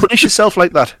why punish yourself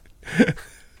like that?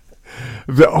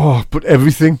 But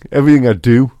everything I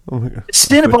do. It's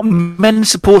saying about men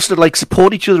supposed to like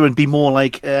support each other and be more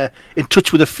like in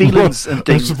touch with their feelings and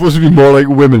things. They're supposed to be more like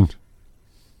women.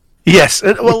 Yes.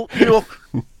 Well,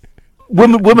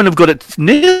 women have got it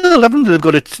nailed, haven't they? They've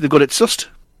got it sussed.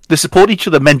 They support each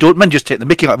other. Men don't. Men just take the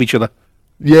mickey out of each other.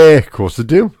 Yeah, of course they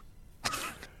do.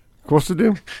 Of course they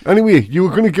do. Anyway, you were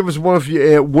going to give us one of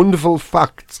your wonderful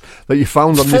facts that you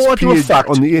found on this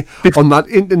page on that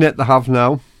internet they have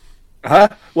now.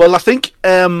 Well, I think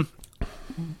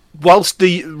whilst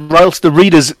the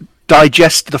readers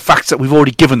digest the facts that we've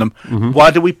already given them, why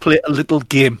don't we play a little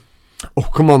game? Oh,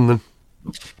 come on then.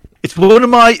 It's one of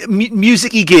my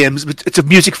music-y games, but it's a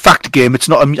music fact game. It's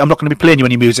not. I'm not going to be playing you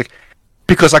any music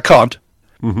because I can't.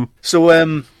 Mm-hmm. So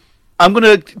I'm going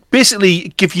to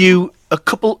basically give you a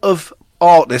couple of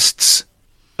artists,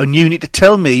 and you need to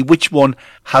tell me which one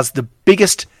has the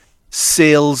biggest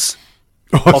sales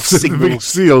of singles. The big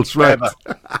sales, right?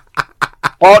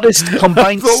 Artist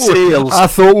combined sales. I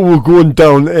thought we were going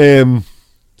down,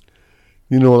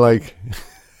 like,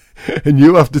 and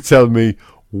you have to tell me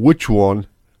which one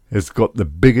has got the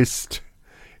biggest.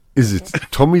 Is it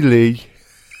Tommy Lee?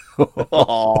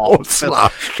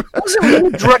 Slash. What's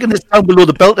it dragging this down below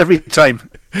the belt every time?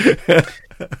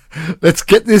 Let's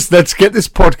get this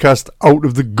podcast out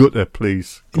of the gutter,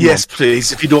 please. Come Yes, on.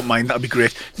 please, if you don't mind, that'd be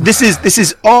great. This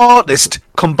is artist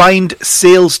combined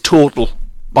sales total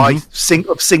by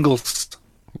singles.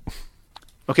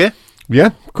 Okay?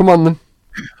 Yeah, come on then.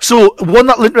 So, one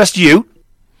that'll interest you.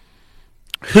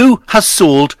 Who has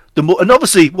sold the most? And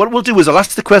obviously, what we'll do is I'll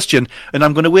ask the question, and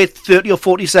I'm going to wait 30 or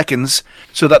 40 seconds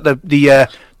so that the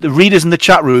readers in the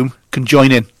chat room can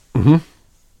join in. Mm-hmm.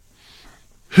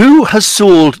 Who has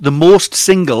sold the most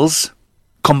singles,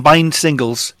 combined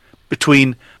singles,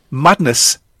 between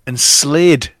Madness and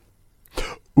Slade?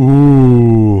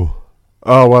 Ooh.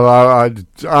 Oh, well,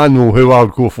 I know who I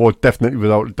would go for, definitely,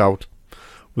 without a doubt.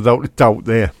 Without a doubt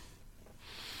there.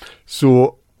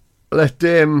 So, I'm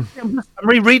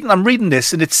reading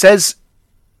this, and it says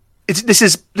this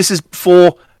is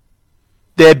for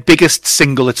their biggest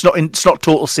single. It's not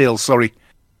total sales. Sorry,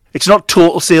 it's not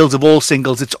total sales of all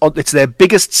singles. It's their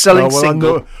biggest selling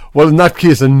single. Well, in that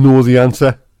case, I know the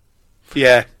answer.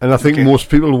 Yeah, and I think most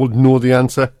people would know the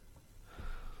answer.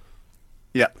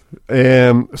 Yeah.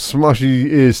 Smashy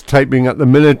is typing at the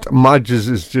minute. Madges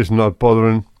is just not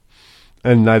bothering,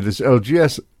 and neither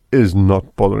LGS is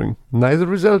not bothering.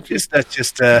 Neither is LGS. That's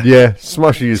just yeah.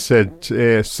 Smashy has said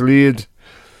Slade,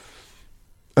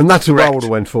 and that's who I would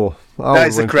have went for. That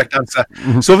is the correct answer.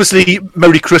 So obviously,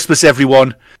 Merry Christmas,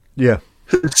 everyone. Yeah.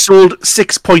 Sold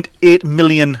 6.8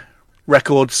 million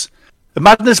records. The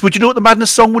Madness. Would you know what the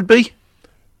Madness song would be?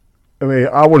 I mean,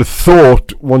 I would have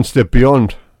thought One Step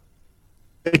Beyond.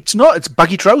 It's not. It's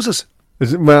Baggy Trousers.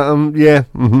 Is it? Yeah.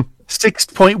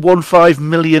 6.15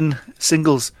 million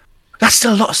singles. That's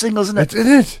still a lot of singles, isn't it? It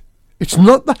is. It's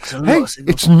not that. Hey,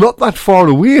 it's not that far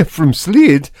away from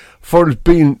Slade for it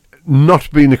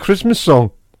not being a Christmas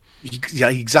song. Yeah,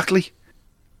 exactly.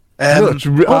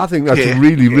 I think that's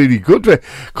really, really good.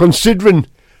 Considering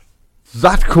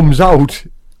that comes out,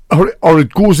 or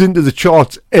it goes into the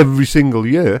charts every single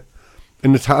year,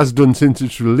 and it has done since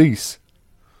its release.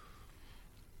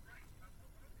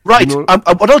 Right. You know,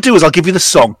 what I'll do is I'll give you the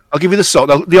song.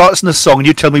 The artist and the song, and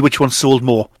you tell me which one sold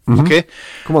more. Okay?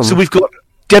 Come on. So we've got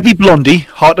Debbie Blondie,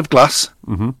 Heart of Glass,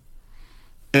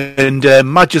 and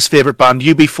Madge's favourite band,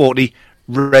 UB40,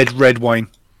 Red Wine.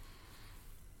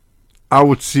 I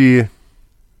would say...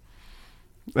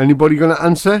 Anybody going to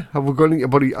answer? Have we got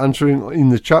anybody answering in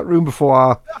the chat room before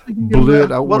I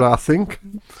blurt out what I think?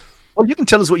 Well, you can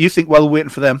tell us what you think while we're waiting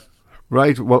for them.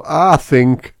 Right. Well, I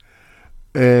think...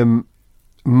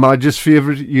 Madge's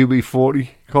favourite, UB40.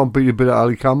 Can't beat a bit of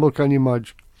Ali Campbell, can you,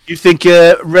 Madge? You think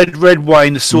Red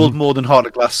Wine has sold more than Heart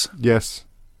of Glass? Yes.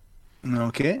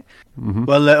 Okay.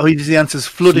 Well, the answer's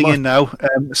flooding in now.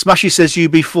 Smashy says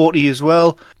UB40 as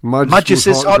well. Madge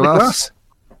says Heart of Glass.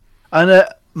 And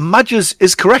Madge's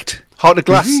is correct. Heart of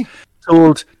Glass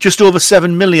sold just over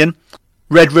 7 million.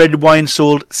 Red Wine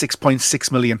sold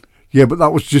 6.6 million. Yeah, but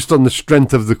that was just on the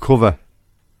strength of the cover.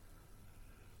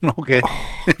 Okay.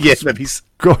 Yes, maybe.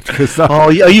 God, because that... Oh,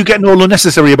 are you getting all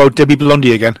unnecessary about Debbie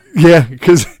Blondie again? Yeah,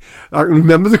 because I can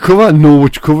remember the cover. I know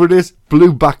which cover it is.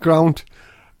 Blue background,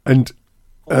 and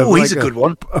he's a good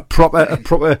one. A proper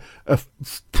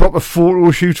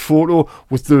photo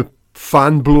with the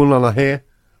fan blowing on her hair.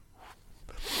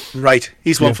 Right,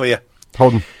 here's one for you.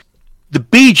 Hold on. The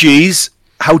Bee Gees.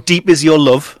 How deep is your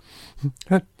love?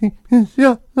 How deep is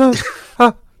your love?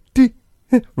 How deep?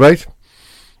 Right.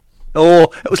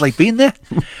 Oh, it was like being there.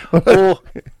 Or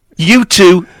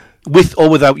U2, With or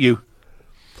Without You.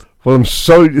 Well, I'm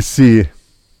sorry to see.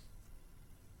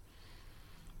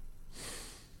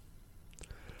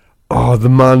 Oh, the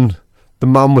man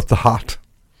with the hat.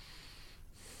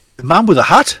 The man with a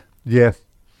hat? Yeah,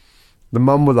 the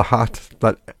man with a hat.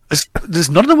 That there's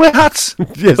none of them wear hats.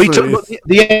 Yes, are you talking about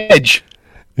the Edge?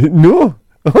 No.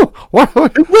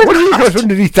 What do you got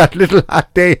underneath that little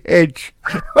hat there, Edge?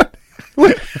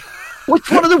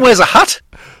 Which one of them wears a hat?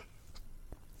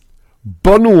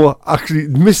 Bono, actually,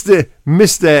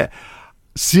 Mr.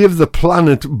 Save the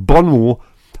Planet Bono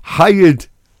hired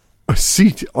a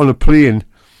seat on a plane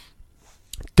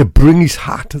to bring his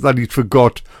hat that he'd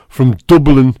forgot from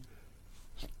Dublin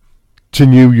to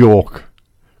New York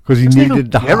because he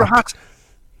needed the hat.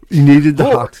 He needed the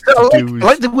hat. I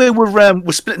like the way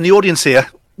we're splitting the audience here.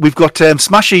 We've got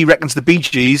Smashy reckons the Bee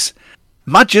Gees.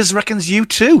 Madges reckons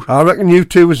U2. I reckon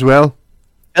U2 as well.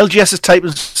 LGS is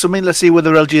typing something. Let's see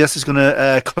whether LGS is going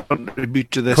to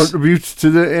contribute to this. Contribute to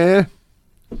the air?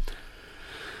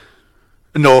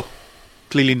 No,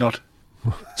 clearly not.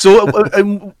 So,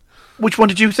 which one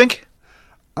did you think?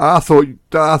 I thought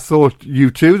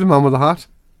U2, the man with the hat.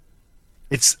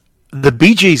 It's the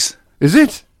Bee Gees. Is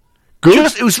it?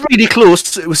 Good. It was really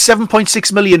close. It was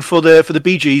 7.6 million for the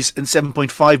Bee Gees and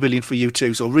 7.5 million for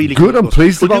U2. So really good. Close. I'm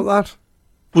pleased about that.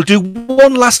 We'll do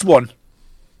one last one.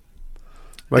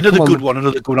 Right, Another good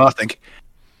one, I think.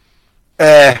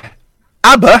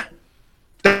 ABBA,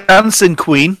 Dancing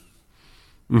Queen,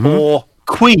 or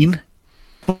Queen,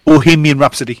 Bohemian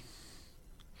Rhapsody.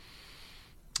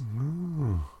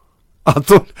 I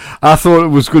thought it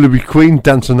was going to be Queen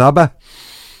dancing ABBA.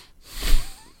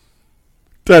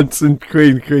 Dancing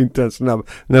Queen dancing ABBA.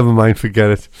 Never mind,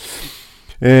 forget it.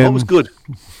 That was good.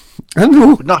 I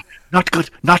know. But not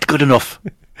good enough.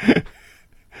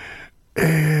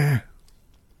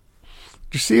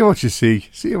 Just see what you see.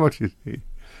 See what you see.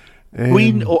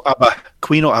 Queen or ABBA?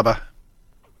 Queen or ABBA?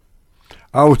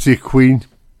 I would say Queen.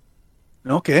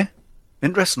 Okay,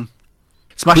 interesting.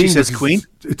 Smashy says Queen.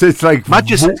 It's like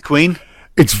Madge says Queen.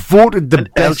 It's voted the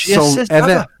best LGS song says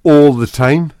ever ABBA. all the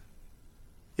time.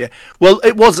 Yeah. Well,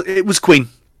 it was Queen.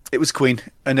 It was Queen,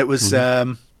 and it was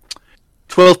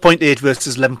 12.8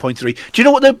 versus 11.3. Do you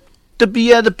know what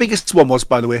the biggest one was,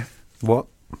 by the way? What?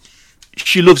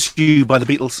 She Loves You by the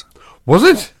Beatles. Was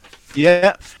it?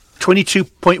 Yeah.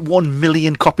 22.1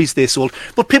 million copies they sold.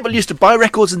 But people used to buy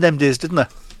records in them days, didn't they?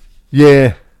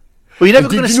 Yeah. Well, you're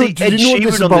never going to see Ed Did you know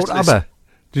this Sheeran on about this list. ABBA?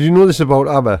 Did you know this about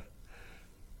ABBA?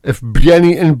 If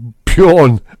Jenny and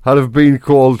Bjorn had have been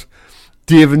called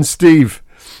Dave and Steve,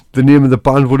 the name of the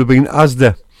band would have been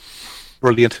Asda.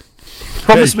 Brilliant.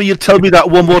 Promise me you'll tell me that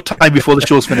one more time before the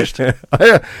show's finished.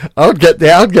 I'll get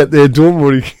there, don't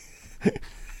worry.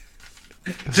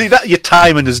 See, that your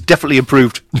timing has definitely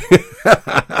improved.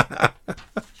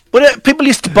 But people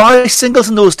used to buy singles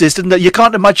in those days, didn't they? You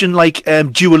can't imagine like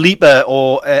Dua Lipa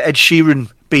or Ed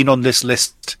Sheeran being on this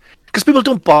list because people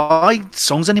don't buy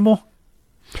songs anymore.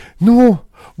 No,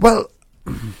 well,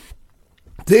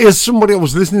 there is somebody. I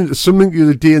was listening to something the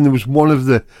other day, and there was one of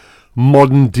the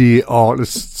modern day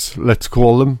artists, let's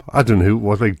call them. I don't know who it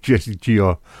was, like Jessie G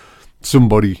or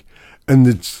somebody, and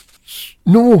it's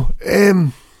who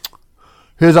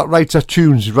that writes her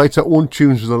tunes. He writes her own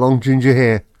tunes with the long ginger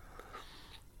hair.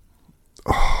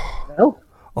 Oh.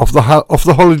 Off the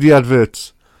holiday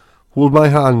adverts. Hold my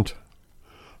hand.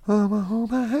 Hold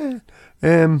my hand.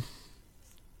 Can't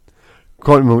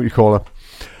remember what you call her.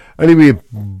 Anyway,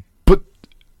 but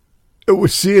it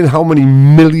was saying how many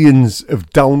millions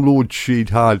of downloads she'd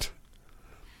had.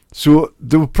 So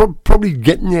they were probably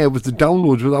getting there with the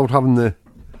downloads without having the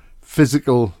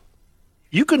physical.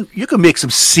 You can make some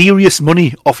serious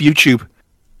money off YouTube.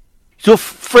 So,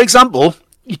 for example,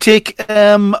 you take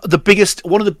one of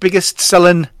the biggest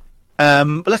selling.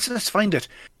 Let's find it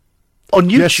on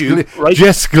YouTube.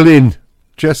 Jess Glynn.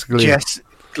 Jess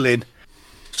Glynn.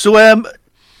 So,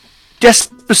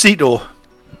 Despacito.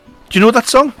 Do you know that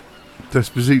song?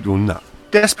 Despacito, nah.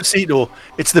 Despacito.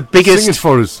 It's the biggest. Sing it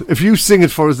for us. If you sing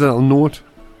it for us, then I'll know it.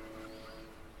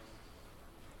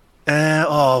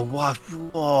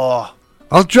 Wow.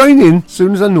 I'll join in as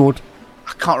soon as I know it.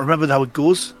 I can't remember how it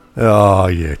goes. Oh,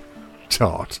 yeah.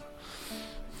 Tart.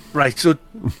 Right, so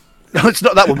no, it's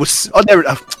not that one. I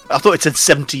thought it said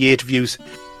 78 views.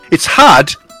 It's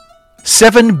had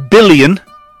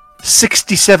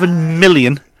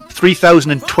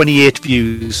 7,067,000,328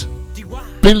 views.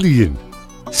 Billion.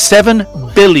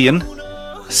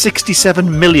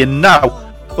 7,067,000,000.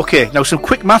 Now, okay, now some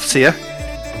quick maths here.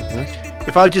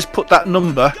 If I just put that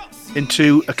number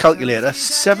into a calculator,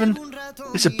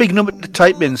 it's a big number to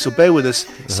type in, so bear with us.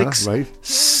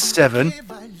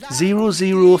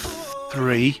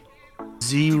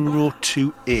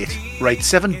 67003,028. Right,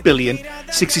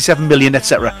 7,067,000,000,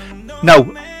 etc. Now,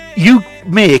 you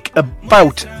make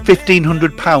about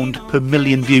 £1,500 per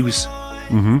million views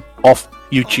off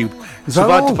YouTube. So if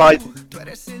I divide,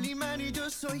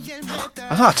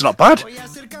 that's not bad.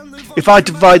 If I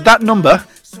divide that number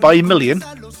by a million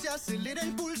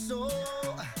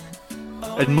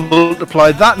and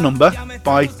multiply that number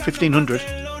by 1,500,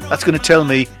 that's going to tell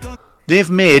me they've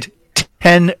made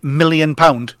 £10 million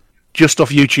just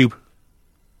off YouTube.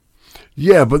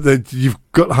 Yeah, but you've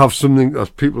got to have something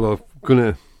that people are going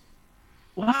to...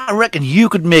 Well, I reckon you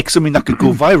could make something that could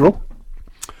go viral.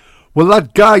 Well,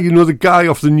 that guy, the guy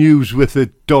off the news with the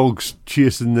dogs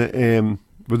chasing the...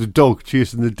 with the dog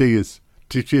chasing the deers,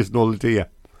 chasing all the deer.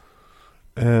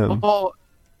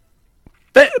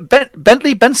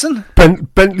 Bentley Benson?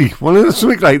 Bentley,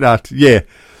 something like that, yeah.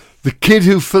 The kid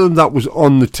who filmed that was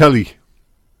on the telly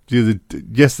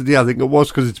yesterday, I think it was,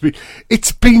 because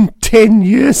it's been 10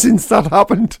 years since that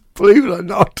happened, believe it or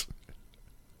not.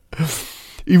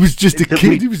 He was just a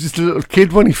kid, he was just a little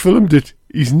kid when he filmed it.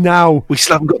 He's now... We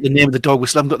still haven't got the name of the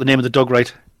dog,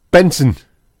 right. Benson.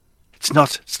 It's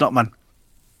not, man.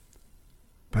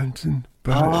 Benton.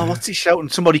 Oh, what's he shouting?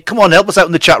 Somebody, come on, help us out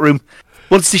in the chat room.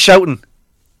 What's he shouting?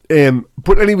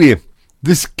 But anyway,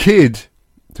 this kid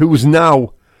who was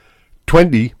now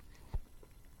 20,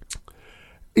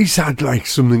 he's had like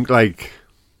something like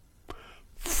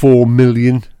 4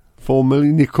 million.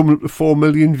 You're coming up to 4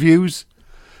 million views.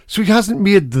 So he hasn't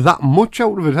made that much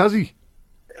out of it, has he?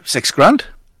 $6,000.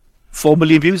 4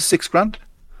 million views, $6,000.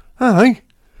 Aye.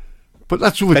 But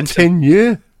that's over 10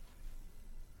 years.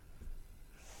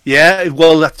 Yeah,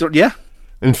 well, that's... Yeah.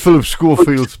 And Philip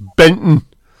Schofield's Benton.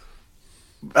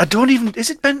 I don't even... Is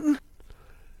it Benton?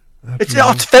 It's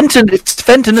Fenton. It's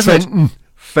Fenton, isn't it?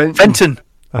 Fenton.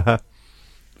 Uh-huh.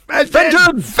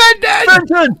 Fenton!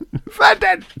 Fenton!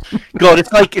 God,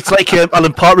 it's like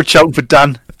Alan Partridge shouting for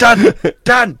Dan. Dan!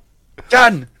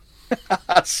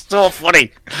 That's so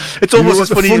funny. It's almost as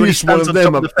funny when he stands on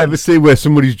top of the fence. I've ever seen where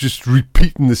somebody's just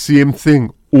repeating the same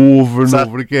thing over and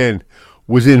over again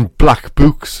was in Black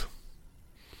Books.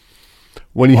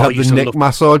 When he had the neck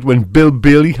massage, when Bill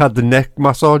Bailey had the neck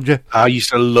massager. I used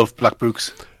to love Black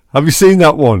Books. Have you seen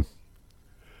that one?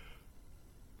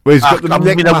 Where he's got the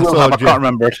neck massager. I can't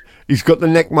remember it. He's got the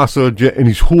neck massager and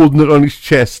he's holding it on his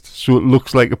chest so it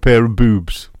looks like a pair of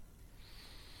boobs.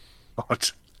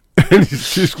 What? And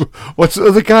he's just, what's the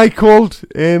other guy called?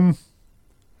 The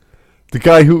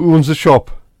guy who owns the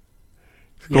shop.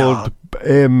 It's called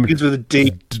begins with a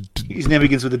D. His name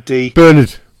begins with a D.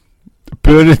 Bernard.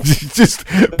 Just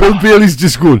Bill Bailey's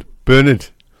just going, Bernard,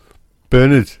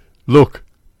 look,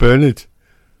 Bernard,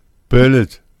 look,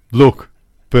 Bernard, look,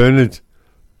 Bernard,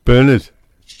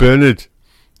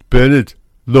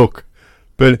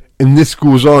 and this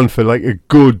goes on for like a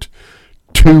good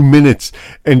 2 minutes,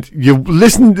 and you're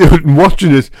listening to it and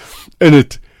watching it, and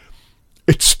it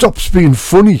stops being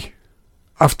funny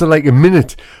after like a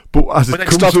minute, but as it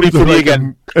comes up to like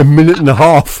again. A minute and a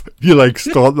half, you like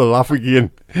start to laugh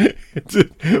again.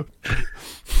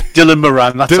 Dylan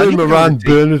Moran. That's Dylan Moran,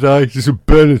 Bernard, just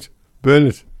Bernard,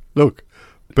 look,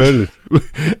 Bernard.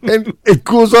 And it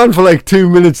goes on for like 2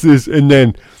 minutes, this, and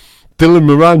then Dylan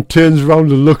Moran turns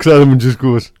around and looks at him and just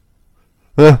goes,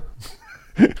 huh?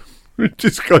 It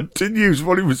just continues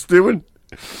what he was doing.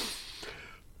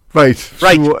 Right.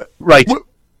 So,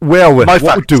 where are we? What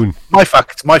are we doing? My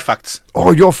facts.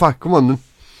 Oh, your fact. Come on, then.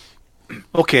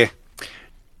 Okay.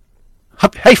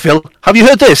 Hey, Phil, have you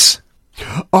heard this?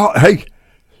 Oh, hey.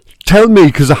 Tell me,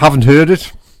 because I haven't heard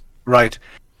it. Right.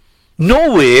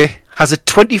 Norway has a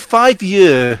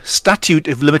 25-year statute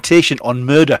of limitation on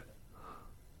murder.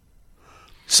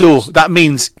 So that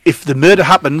means if the murder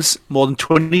happens more than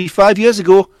 25 years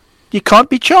ago, you can't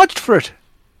be charged for it.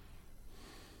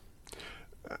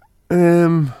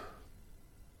 If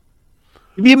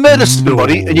you murder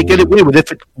somebody and you get away with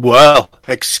it, well,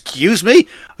 excuse me,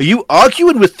 are you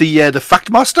arguing with the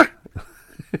fact master?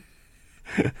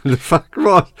 The fact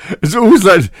master? It's always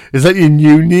like, is that your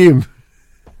new name?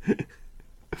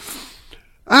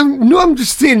 I'm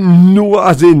just saying no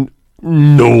as in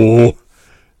no.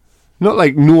 Not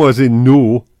like no as in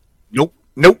no. Nope,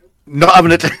 not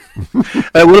having it.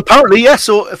 Well, apparently, yeah.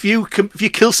 So if you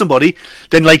kill somebody,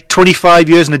 then like 25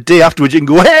 years and a day afterwards, you can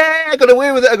go, hey, I got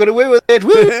away with it.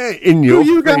 Woo! In your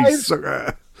face,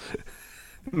 sucker.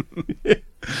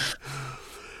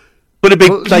 But a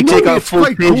big take out full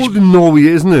page. It's quite cold in Norway,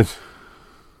 isn't it?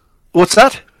 What's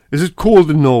that? Is it cold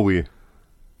in Norway?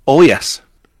 Oh yes.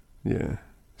 Yeah.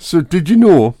 So did you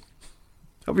know?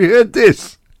 Have you heard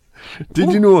this?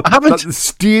 Did you know that the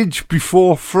stage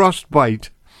before frostbite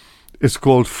is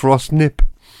called frostnip?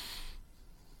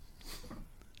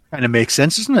 Kind of makes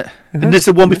sense, doesn't it? And there's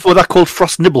the one before that called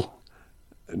frostnibble.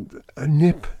 A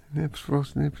nip,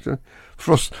 frostnip,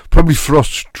 probably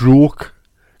frost stroke,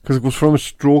 because it goes from a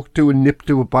stroke to a nip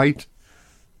to a bite.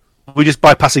 We're just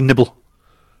bypassing nibble.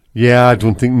 Yeah, I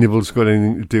don't think nibble's got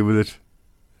anything to do with it.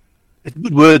 It's a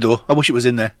good word though. I wish it was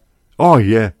in there. Oh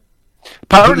yeah.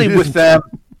 Apparently, with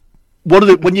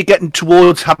when you're getting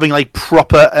towards having like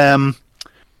proper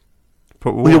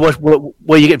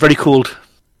where you get very cold.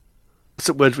 What's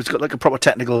that word? It's got like a proper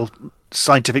technical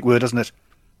scientific word, doesn't it?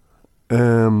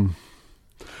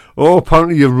 Oh,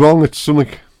 apparently you're wrong at something.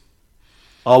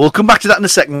 Oh, we'll come back to that in a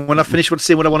second when I finish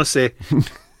saying what I want to say.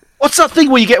 What's that thing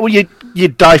where you get when you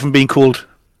die from being cold?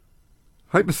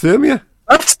 Hypothermia.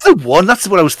 That's the one. That's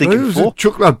what I was thinking for.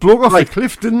 Chuck that bloke off a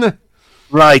cliff, didn't they?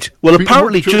 Right. Well,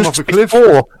 apparently just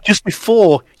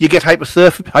before you get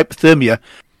hypothermia,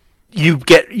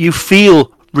 you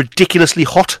feel ridiculously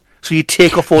hot, so you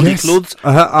take off all your clothes.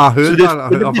 I heard that.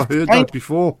 I've heard that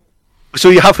before. So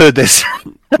you have heard this.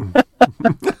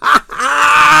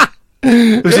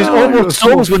 This is almost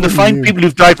songs when they find people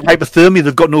who've died from hypothermia,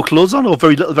 they've got no clothes on or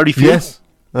very few. Yes.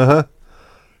 Like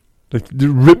they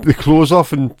rip the clothes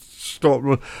off and start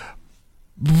running.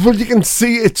 But you can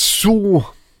see it's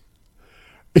so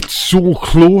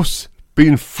close,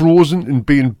 being frozen and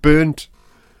being burnt.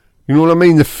 You know what I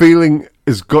mean? The feeling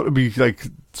has got to be like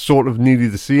sort of nearly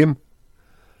the same.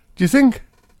 Do you think?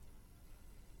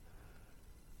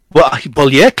 Well,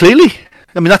 yeah, clearly.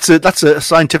 I mean, that's a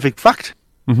scientific fact.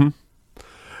 Mm-hmm.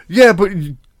 Yeah, but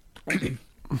you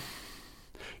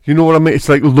know what I mean? It's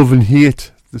like love and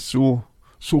hate. They're so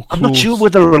close. I'm not sure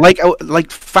whether I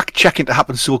like fact checking to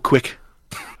happen so quick.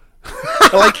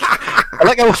 I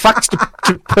like our facts to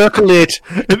percolate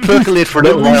for a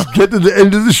little while. Get to the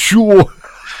end of the show.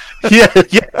 yeah.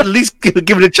 At least give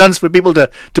it a chance for people to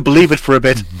believe it for a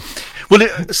bit. Well,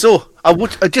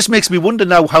 it just makes me wonder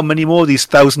now how many more of these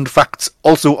 1,000 facts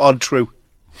also aren't true.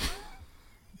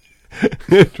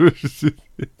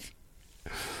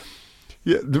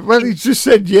 Yeah, well, he just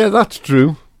said, yeah, that's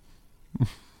true.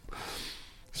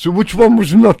 So which one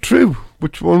was not true?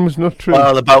 Which one was not true?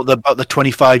 Well, about the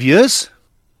 25 years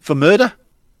for murder.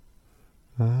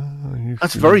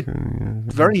 That's very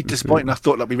disappointing. I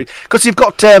thought that'd be because you've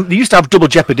got they used to have double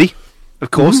jeopardy,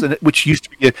 of course, which used to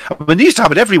be. They used to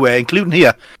have it everywhere, including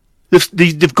here.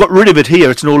 They've got rid of it here.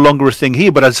 It's no longer a thing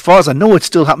here, but as far as I know, it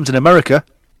still happens in America.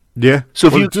 Yeah. So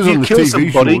if you kill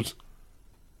somebody,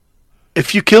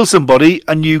 if you kill somebody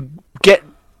and you get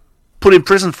put in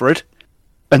prison for it,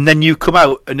 and then you come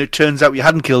out and it turns out you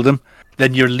hadn't killed them,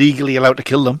 then you're legally allowed to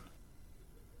kill them.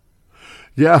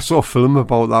 Yeah, I saw a film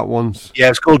about that once. Yeah,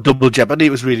 it's called Double Jeopardy.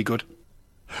 It was really good.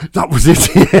 That was it.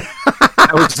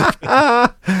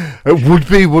 It would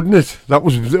be, wouldn't it? That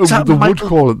was they would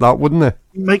call it that, wouldn't they?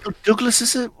 Michael Douglas,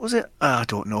 was it? I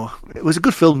don't know. It was a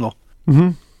good film, though.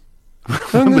 Mm-hmm.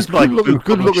 It was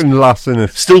good looking lass in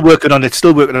it. Still working on it,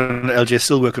 LJ.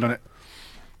 Still working on it.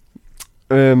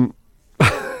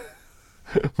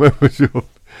 Where was your?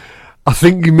 I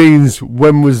think he means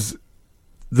when was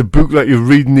the book that you're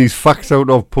reading these facts out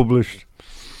of published?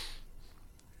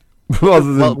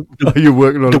 Rather than are you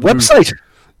working on the website?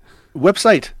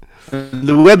 Website.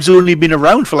 The web's only been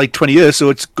around for like 20 years, so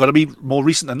it's got to be more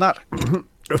recent than that.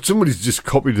 Somebody's just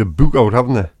copied the book out,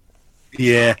 haven't they?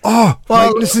 Yeah. Oh, well,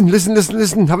 Mike, listen.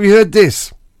 Have you heard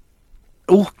this?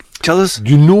 Oh, tell us.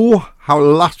 Do you know how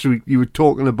last week you were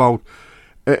talking about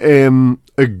a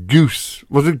goose?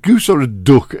 Was it a goose or a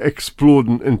duck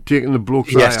exploding and taking the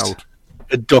bloke's eye out?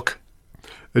 A duck.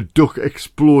 A duck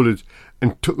exploded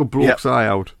and took a bloke's eye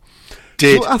out.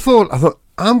 Did. So I thought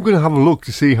I'm going to have a look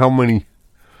to see see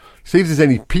if there's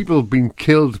any people being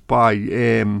killed by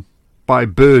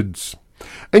birds.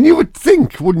 And you would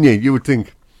think, wouldn't you? You would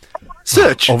think.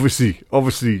 Search. Obviously,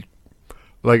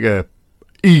 like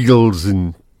eagles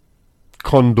and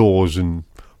condors and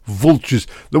vultures,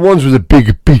 the ones with the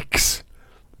big beaks,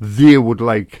 they would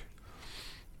be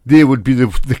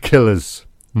the killers.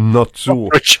 Not so.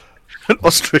 Ostrich. An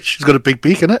ostrich has got a big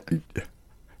beak in it.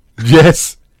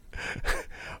 Yes.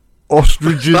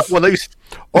 Ostriches.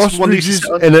 Ostriches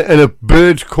and a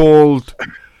bird called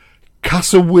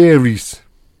cassowaries.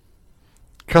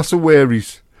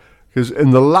 Cassowaries. Because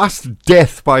in the last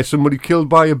death by somebody killed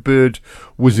by a bird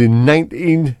was in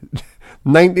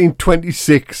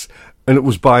 1926, and it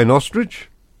was by an ostrich.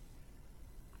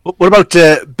 What about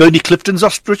Bernie Clifton's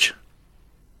ostrich?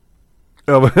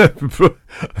 Well,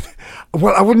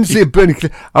 I wouldn't say Bernie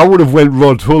Clifton. I would have went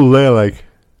Rod Hull there, like.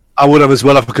 I would have as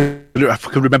well. I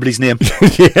could remember his name.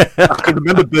 Yeah. I could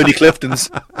remember Bernie Clifton's.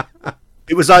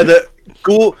 It was either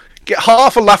go get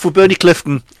half a laugh with Bernie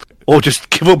Clifton or just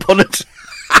give up on it.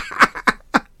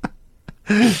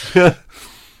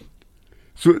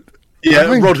 So, yeah,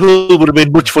 Rod Hull would have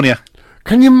been much funnier.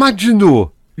 Can you imagine,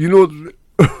 though? You know,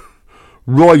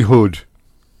 Roy Hood.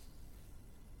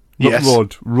 Not Yes.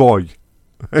 Rod, Roy.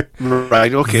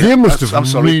 Right, okay. They must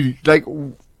have really, like,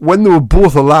 when they were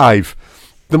both alive,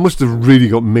 they must have really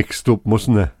got mixed up,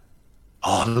 mustn't they?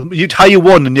 Oh, you'd hire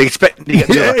one and you expect to get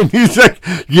the other. And he's like,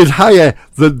 you'd hire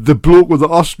the bloke with the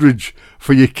ostrich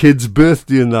for your kid's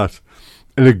birthday and that,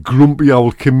 and a grumpy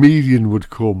old comedian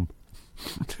would come.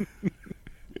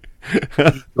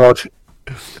 God.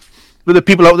 But the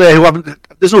people out there who haven't,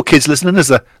 there's no kids listening, is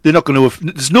there? They're not going to.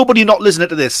 There's nobody not listening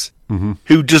to this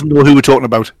who doesn't know who we're talking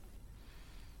about.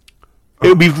 It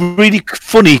would be really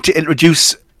funny to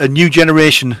introduce a new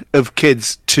generation of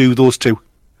kids to those two.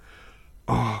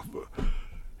 Oh,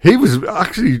 he was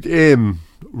actually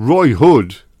Roy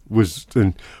Hood was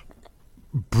a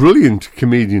brilliant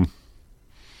comedian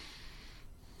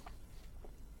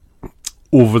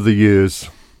over the years.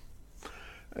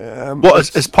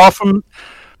 What, apart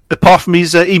from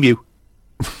his emu?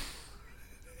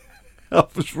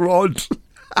 That was Rod.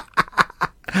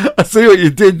 I see what you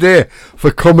did there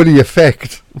for comedy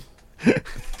effect.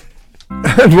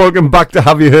 And welcome back to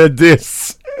Have You Heard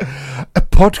This? A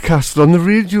podcast on the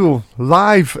radio,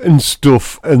 live and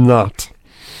stuff and that.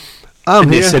 I'm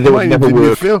And they here. said it would never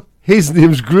work. Phil. His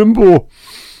name's Grimbo.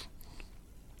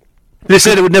 They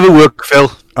said it would never work,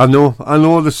 Phil. I know.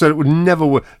 They said it would never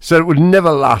work. Said it would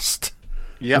never last.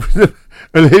 Yep.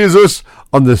 And here's us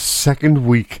on the second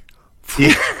week.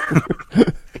 Yeah.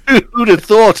 Who'd have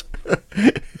thought?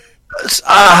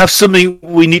 I have something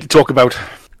we need to talk about.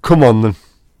 Come on then.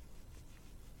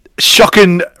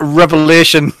 Shocking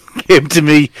revelation came to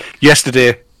me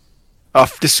yesterday.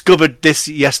 I've discovered this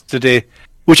yesterday,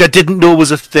 which I didn't know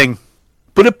was a thing.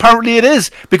 But apparently it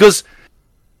is, because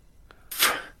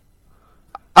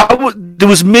there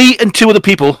was me and two other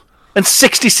people, and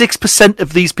 66%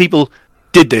 of these people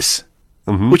did this,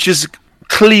 which is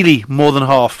clearly more than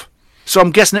half. So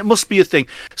I'm guessing it must be a thing.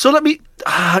 So let me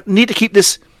need to keep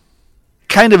this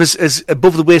kind of as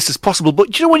above the waist as possible.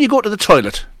 But do you know when you go to the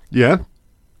toilet, Yeah.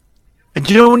 and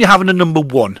do you know when you're having a number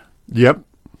one? Yep.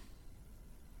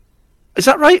 Is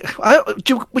that right?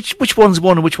 Which one's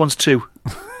one and which one's two?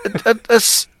 a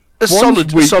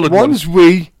solid. One's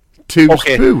wee, two's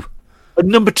Okay. poo. A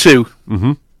number two.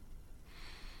 Mm-hmm.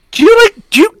 Do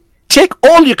you take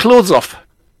all your clothes off?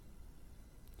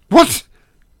 What?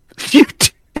 You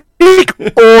take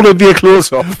all of your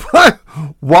clothes off.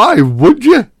 Why would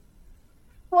you?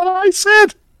 What I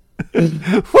said.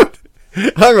 What?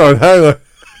 Hang on.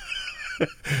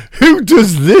 Who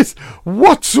does this?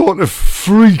 What sort of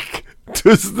freak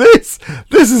does this?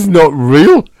 This is not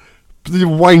real. They're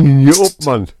winding you up,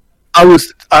 man.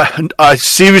 I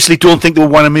seriously don't think they were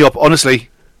winding me up, honestly.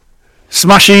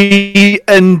 Smashy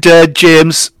and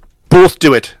James both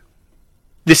do it.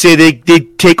 They say they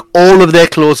take all of their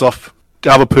clothes off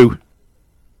to have a poo.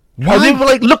 Why? And they were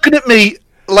like looking at me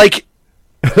like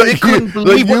they couldn't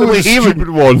believe what they were hearing. Stupid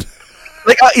one.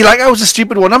 Like I was a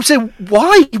stupid one. I'm saying,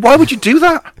 why? Why would you do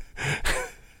that?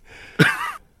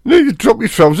 No, you drop your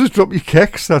trousers, drop your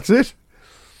kecks, that's it.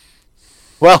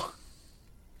 Well,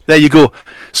 there you go.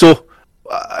 So,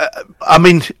 I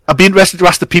mean, I'd be interested to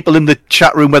ask the people in the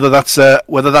chat room whether that's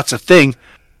a thing.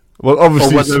 Well,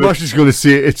 obviously, whether Smash is going to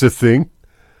say it's a thing.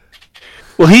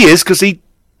 Well, he is, because he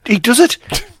does it,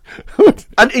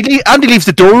 and he leaves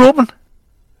the door open.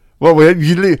 Well,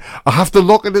 I have to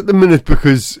lock it at the minute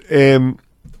because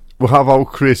we'll have our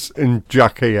Chris and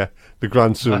Jack here, the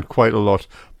grandson, quite a lot.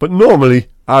 But normally,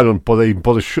 I don't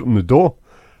bother shutting the door.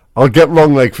 I'll get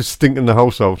wrong like for stinking the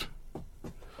house out.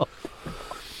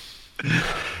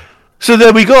 So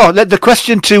there we go. The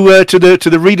question to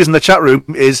the readers in the chat room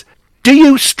is: do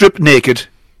you strip naked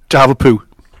to have a poo?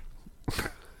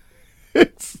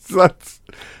 That's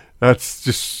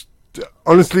just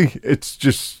honestly, it's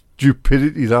just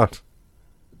stupidity. That.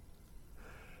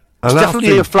 It's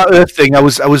definitely a flat Earth thing. I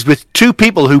was with two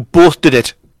people who both did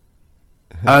it,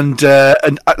 and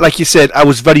like you said, I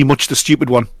was very much the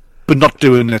stupid one, but not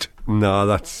doing it. No,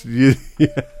 that's yeah.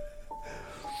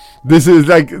 This is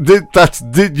like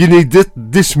you need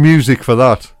this music for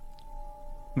that.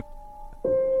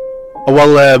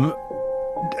 Well,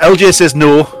 LJ says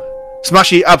no.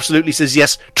 Smashy absolutely says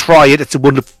yes. Try it. It's a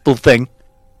wonderful thing.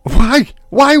 Why?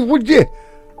 Why would you?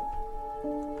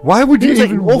 Why would you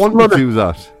even want to do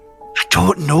that? I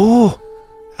don't know.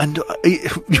 And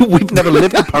we've never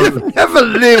lived apparently. You've never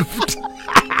lived.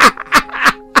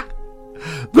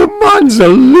 The man's a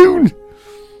loon.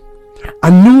 I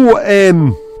know.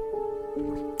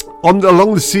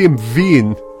 Along the same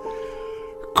vein,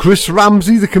 Chris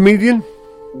Ramsey, the comedian,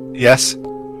 Yes.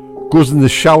 goes in the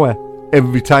shower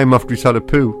every time after he's had a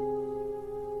poo.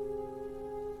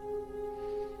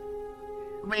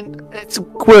 I mean, it's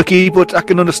quirky, but I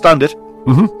can understand it.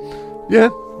 Yeah,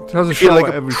 he has a If you're shower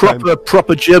like a every time.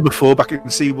 proper germaphobe, I can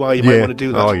see why you might want to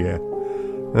do that. Oh yeah.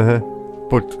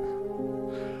 But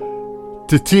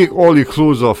to take all your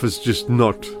clothes off is just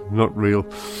not real.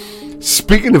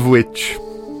 Speaking of which,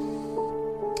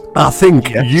 I think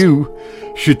you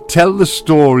should tell the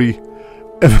story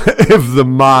of the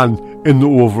man in the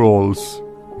overalls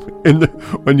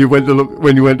when you went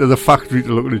to the factory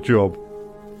to look at a job.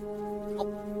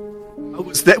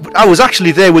 I was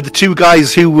actually there with the two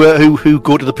guys who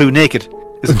go to the poo naked,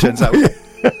 as it turns out.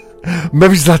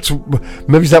 Maybe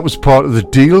that was part of the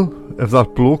deal of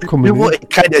that bloke coming You know what?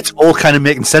 in. It's all kind of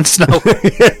making sense now.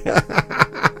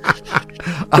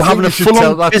 I think you should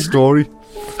tell that story.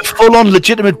 A full-on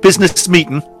legitimate business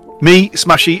meeting. Me,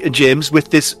 Smashy, and James with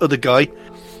this other guy,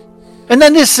 and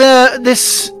then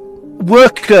this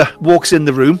worker walks in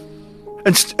the room,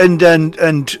 and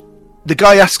the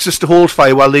guy asks us to hold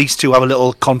fire while these two have a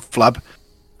little conflab,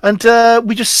 and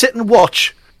we just sit and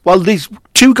watch while these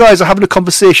two guys are having a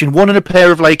conversation. One in a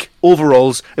pair of like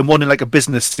overalls and one in like a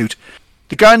business suit.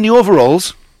 The guy in the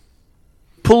overalls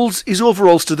pulls his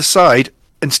overalls to the side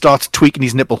and starts tweaking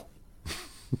his nipple.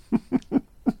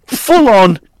 Full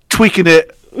on tweaking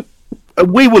it.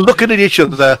 And we were looking at each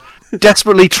other,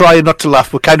 desperately trying not to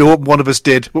laugh. We're kind of hoping one of us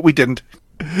did, but we didn't.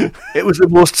 It was the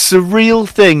most surreal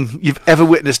thing you've ever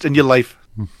witnessed in your life.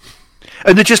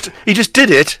 And he just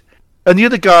did it, and the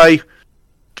other guy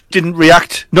didn't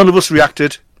react. None of us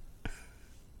reacted.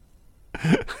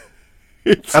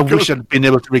 I wish I'd been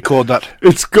able to record that.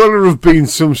 It's got to have been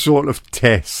some sort of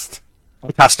test.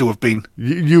 It has to have been.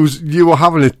 You were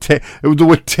having a test. They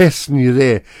were testing you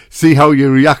there. See how you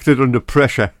reacted under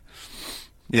pressure.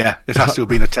 Yeah, it has to have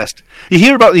been a test. You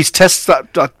hear about these tests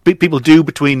that people do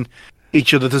between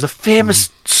each other. There's a famous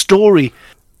story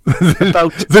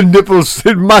about the nipples.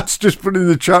 Matt's just put in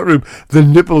the chat room. The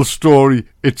nipple story.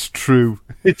 It's true.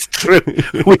 It's true.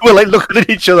 We were like looking at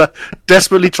each other,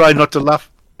 desperately trying not to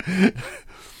laugh.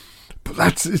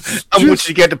 But how much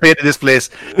you get to pay to this place?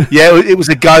 Yeah, it was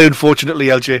a guy, unfortunately,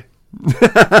 LJ.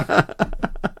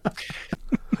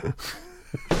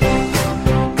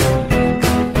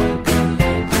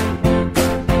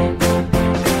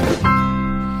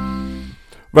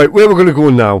 Right, where we're going to go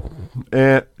now?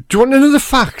 Do you want another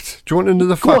fact? Go on,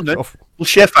 then. We'll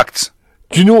share facts.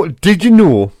 Did you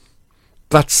know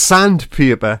that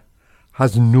sandpaper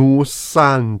has no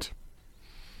sand?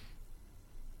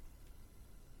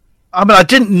 I mean, I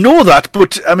didn't know that,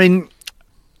 but I mean,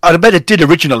 I bet it did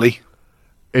originally.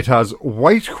 It has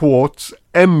white quartz,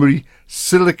 emery,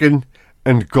 silicon,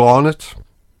 and garnet.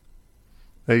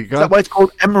 There you go. Is that why it's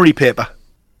called emery paper?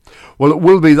 Well, it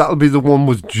will be. That'll be the one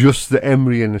with just the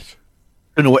emery in it.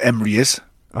 I don't know what emery is.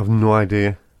 I've no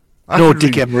idea.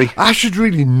 Dick Emery. I should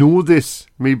really know this.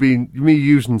 Me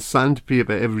using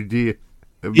sandpaper every day.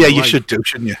 Yeah, you should do,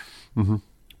 shouldn't you? Mm-hmm.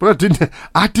 But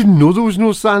I didn't know there was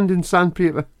no sand in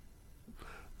sandpaper.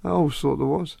 I always thought there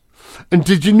was. And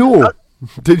did you know?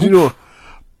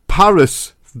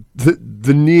 Paris,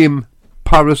 the name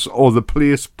Paris or the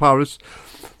place Paris.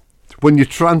 When you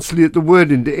translate the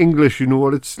word into English, you know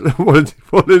what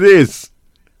it is.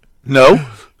 No.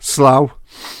 Slough.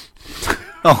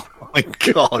 Oh my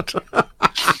God.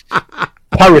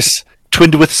 Paris,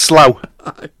 twinned with Slough.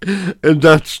 And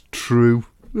that's true.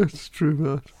 That's true,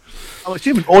 Matt. I'm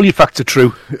assuming all your facts are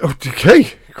true.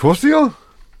 Okay, of course they are.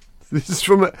 This is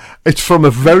from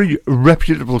a very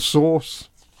reputable source.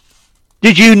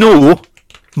 Did you know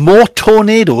more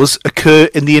tornadoes occur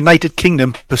in the United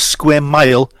Kingdom per square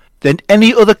mile than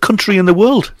any other country in the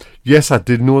world? Yes, I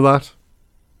did know that.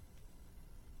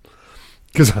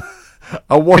 Because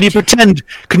I watch.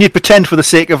 Can you pretend for the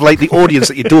sake of like the audience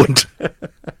that you don't?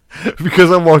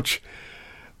 Because I watch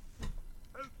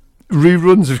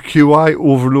reruns of QI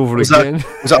over and over again.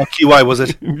 Was that on QI? Was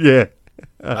it? Yeah.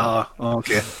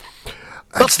 Okay.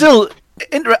 But still,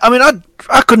 I mean,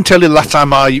 I couldn't tell you the last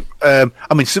time I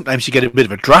mean, sometimes you get a bit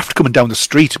of a draft coming down the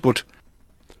street, but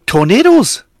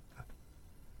tornadoes.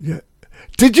 Yeah.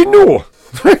 Did you know?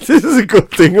 This is a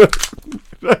good thing.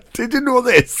 Did you know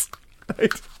this?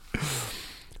 Right.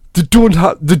 They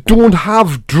don't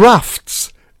have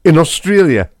drafts in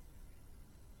Australia.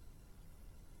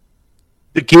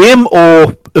 The game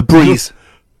or a breeze?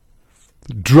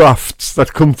 Drafts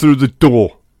that come through the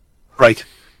door. Right.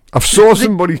 I've saw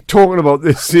somebody talking about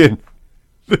this saying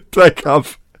like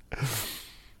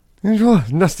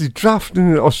nasty draft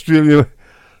in Australia.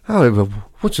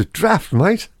 What's a draft,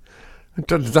 mate? I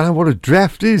don't know what a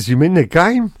draft is. You mean the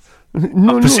game?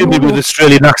 No, presumably with an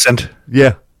Australian accent.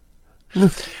 Yeah.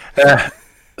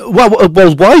 Well,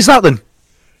 why is that then?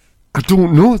 I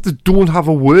don't know. They don't have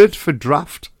a word for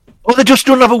draft. Oh, they just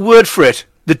don't have a word for it.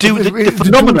 They do. The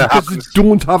phenomena happens. They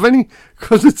don't have any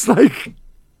because it's like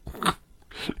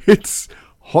it's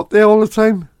hot there all the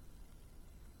time.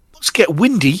 Let's get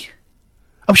windy.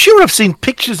 I'm sure I've seen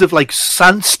pictures of like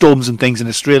sandstorms and things in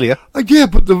Australia. Yeah,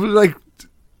 but they'll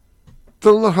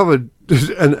not have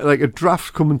a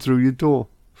draft coming through your door.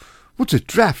 What's a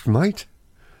draft, mate?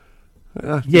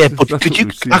 Yeah, but could you?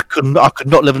 I could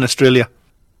not live in Australia.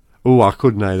 Oh, I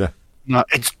couldn't either. No,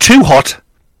 it's too hot,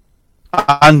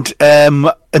 and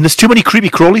there's too many creepy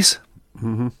crawlies.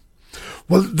 Mm-hmm.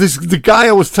 Well, the guy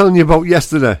I was telling you about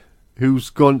yesterday, who's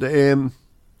gone to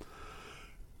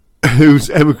who's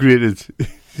emigrated,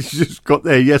 he just got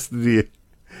there yesterday.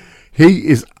 He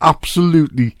is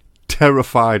absolutely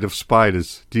terrified of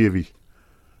spiders, Davey,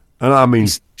 and I mean,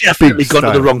 he's definitely gone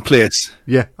to the wrong place.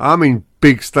 Yeah, I mean,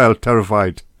 big style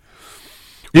terrified.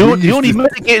 The only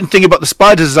mitigating thing about the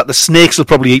spiders is that the snakes will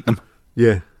probably eat them.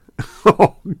 Yeah.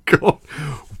 Oh God.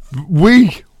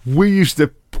 We used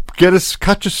to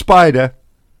catch a spider,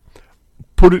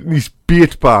 put it in his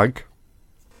bait bag,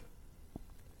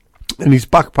 in his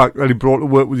backpack that he brought to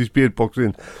work with his bait box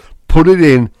in, put it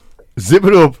in, zip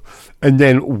it up, and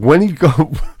then when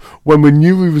we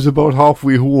knew he was about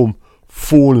halfway home,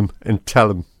 phone him and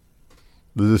tell him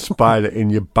there's a spider in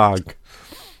your bag.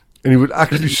 And he would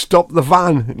actually stop the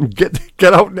van and get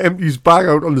out and empty his bag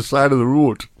out on the side of the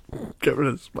road. Get rid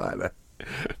of the spider.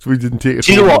 So we didn't take it.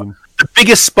 Do you know what? The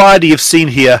biggest spider you've seen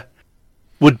here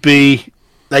would be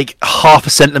like 0.5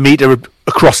 centimetre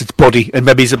across its body, and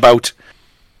maybe it's about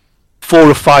 4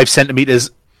 or 5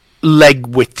 centimetres leg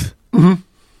width. Mm-hmm.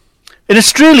 In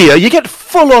Australia, you get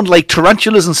full on like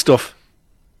tarantulas and stuff.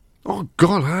 Oh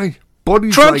God, hi.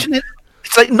 Bodies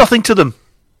it's like nothing to them.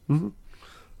 Mm-hmm.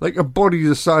 Like a body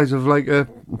the size of I'm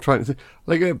trying to think,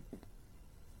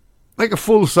 like a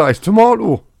full size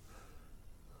tomato.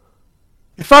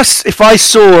 If I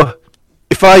saw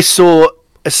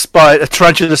a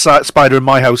tarantula spider in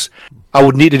my house, I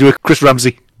would need to do a Chris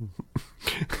Ramsey.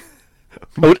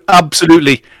 I would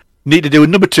absolutely need to do a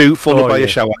number 2 followed by a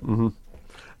shower. Mm-hmm.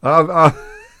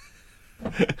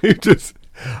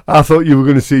 I thought you were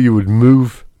going to say you would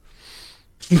move.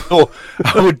 No,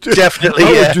 I would definitely.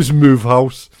 I would just move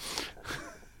house.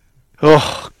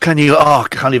 Oh, can you? Oh, I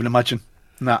can't even imagine.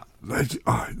 Nah. But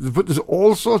there's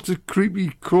all sorts of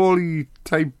creepy, crawly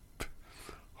type,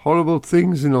 horrible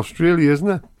things in Australia, isn't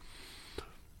there?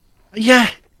 Yeah,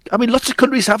 I mean, lots of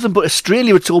countries have them, but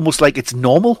Australia, it's almost like it's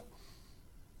normal.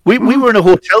 We were in a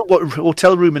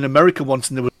hotel room in America once,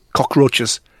 and there were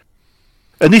cockroaches,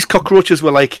 and these cockroaches were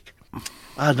like,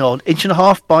 I don't know, 1.5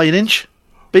 inches by 1 inch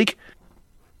big.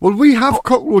 Well, we have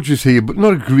cockroaches here, but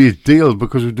not a great deal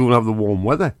because we don't have the warm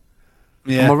weather.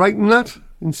 Yeah. Am I right in that?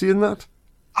 In saying that?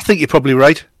 I think you're probably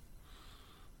right.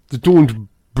 They don't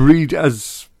breed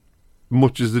as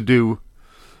much as they do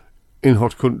in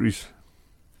hot countries.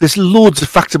 There's loads of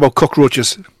facts about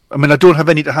cockroaches. I mean, I don't have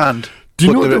any to hand. Do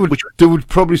you know they would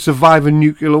probably survive a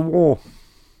nuclear war?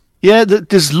 Yeah,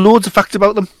 there's loads of facts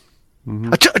about them.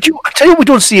 Mm-hmm. I tell you what we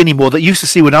don't see anymore that I used to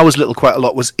see when I was little quite a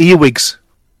lot was earwigs.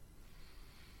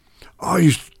 Oh,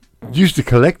 you used to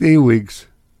collect earwigs.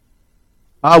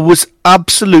 I was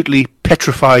absolutely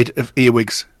petrified of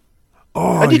earwigs.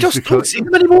 Oh, and you just don't see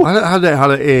them anymore. I had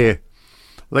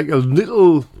a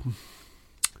little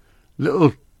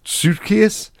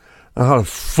suitcase. I had it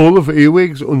full of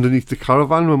earwigs underneath the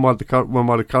caravan when we had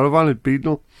a caravan at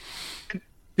Beadnell.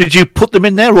 Did you put them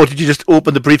in there, or did you just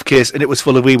open the briefcase and it was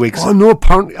full of earwigs? Oh no!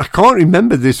 Apparently, I can't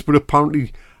remember this, but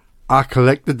apparently, I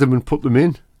collected them and put them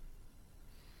in.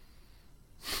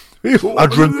 I'd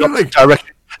run the opposite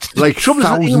direction. Like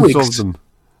thousands of them.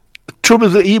 The trouble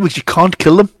with the earwigs, you can't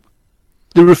kill them.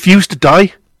 They refuse to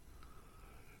die.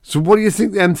 So what do you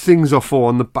think them things are for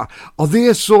on the back? Are they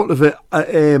a sort of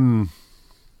a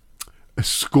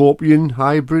scorpion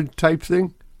hybrid type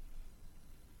thing?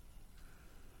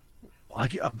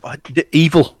 They're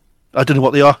evil. I don't know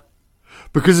what they are.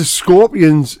 Because a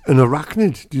scorpion's an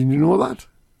arachnid. Do you know that?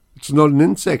 It's not an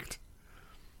insect.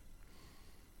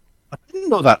 I didn't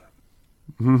know that.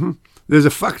 Mm-hmm. There's a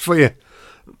fact for you.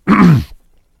 I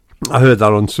heard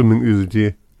that on something the other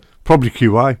day. Probably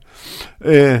QI.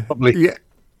 Probably. Yeah.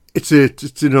 It's an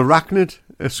arachnid,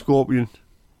 a scorpion.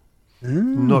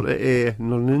 Not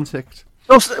an insect.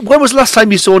 No, when was the last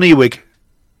time you saw an earwig?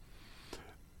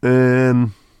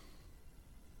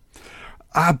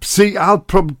 I'll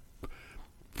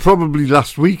probably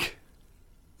last week.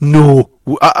 No,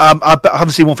 I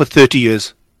haven't seen one for 30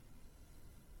 years.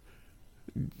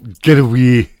 Get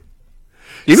away!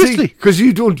 Seriously? Because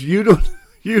you don't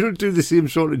do the same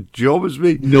sort of job as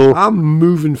me. No, I'm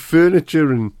moving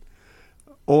furniture and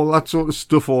all that sort of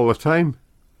stuff all the time.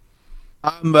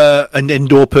 I'm an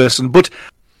indoor person, but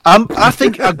I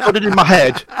think I've got it in my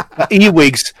head that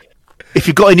earwigs, if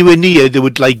you got anywhere near, they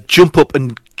would like jump up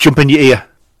and jump in your ear.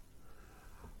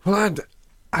 Well,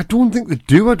 I don't think they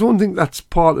do. I don't think that's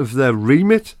part of their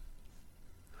remit.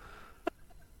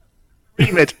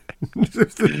 Remit?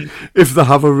 If they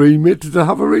have a remit, do they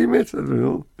have a remit? I don't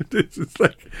know. It's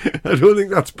like, I don't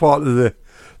think that's part of the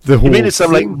whole You mean it's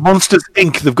thing. like Monsters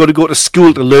Inc. They've got to go to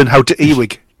school to learn how to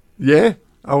earwig? Yeah,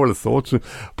 I would have thought so.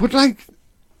 But like,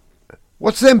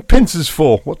 what's them pincers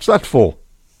for? What's that for?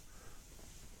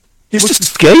 It's just to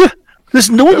scare you.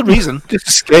 There's no other reason. Just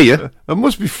to scare you. It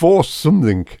must be for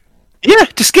something. Yeah,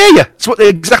 to scare you. It's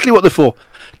exactly what they're for.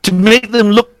 To make them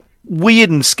look weird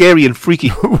and scary and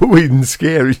freaky. Weird and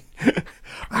scary.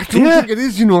 I don't think it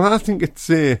is. You know, I think it's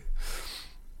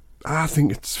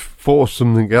for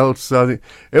something else. It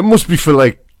must be for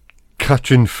like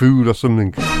catching food or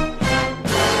something.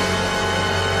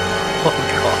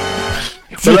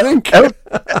 Do you think?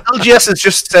 LGS has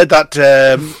just said that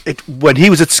when he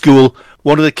was at school,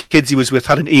 one of the kids he was with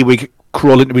had an earwig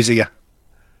crawl into his ear,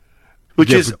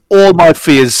 which is all my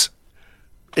fears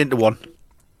into one.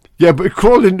 Yeah, but it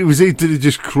crawled into his ear. Did it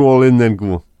just crawl in then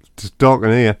go, it's dark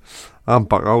in here, I'm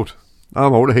back out.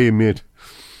 I'm out of here, mate.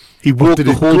 He walked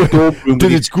the whole dorm room.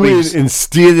 Did it go in and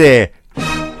stay there?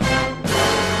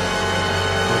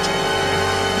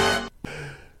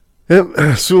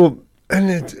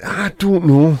 I don't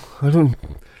know.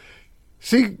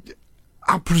 See,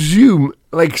 I presume,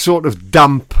 like, sort of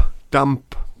damp,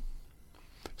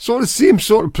 sort of same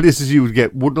sort of places you would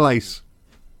get woodlice.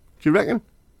 Do you reckon?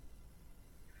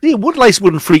 Yeah, woodlice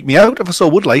wouldn't freak me out if I saw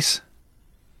woodlice.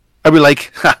 I'd be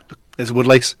like, ha, there's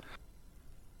woodlice.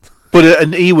 But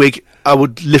an earwig, I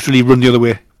would literally run the other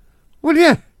way. Well,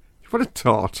 yeah. What a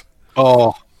tart.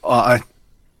 Oh,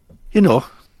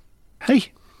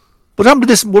 hey. What happened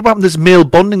to this male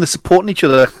bonding? They're supporting each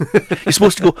other. You're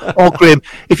supposed to go, oh, Graham,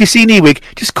 if you see an earwig,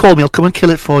 just call me. I'll come and kill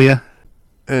it for you.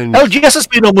 And LGS has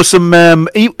been on with some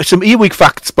earwig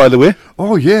facts, by the way.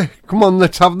 Oh, yeah. Come on,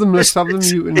 let's have them.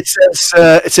 Newton.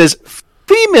 It says,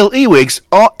 female earwigs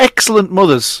are excellent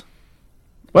mothers.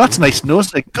 Well, that's nice to know,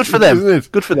 isn't it? Good for them. Isn't it?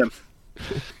 Good for them.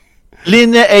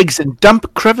 Laying their eggs in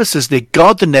damp crevices, they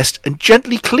guard the nest and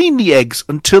gently clean the eggs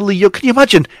until the young. Can you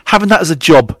imagine having that as a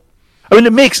job? I mean,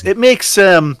 it makes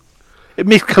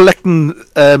collecting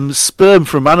sperm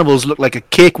from animals look like a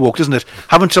cakewalk, doesn't it?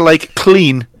 Having to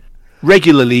clean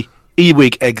regularly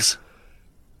earwig eggs.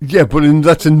 Yeah, but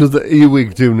that's another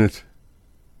earwig doing it.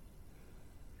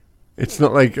 It's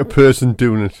not like a person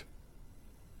doing it.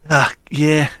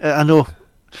 Yeah, I know.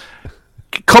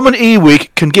 Common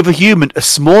earwig can give a human a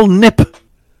small nip.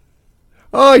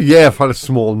 Oh yeah, I've had a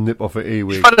small nip off an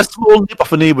earwig. You've had a small nip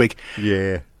off an earwig.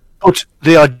 Yeah. But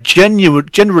they are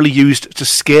generally used to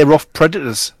scare off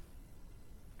predators.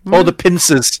 Or the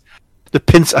pincers. The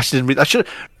pincer. I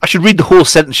should read the whole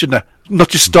sentence, shouldn't I? Not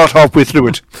just start halfway through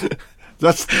it.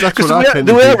 That's what I tend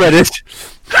the to way do. I read it.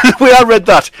 The way I read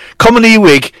that, common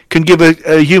earwig can give a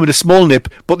human a small nip,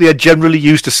 but they are generally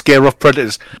used to scare off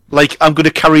predators. Like, I'm going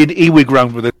to carry an earwig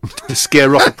around with it to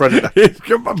scare off a predator.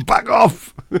 Come on, back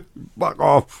off. Back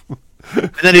off.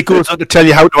 And then it goes on to tell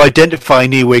you how to identify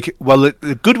an earwig. Well,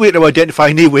 the good way to identify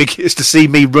an earwig is to see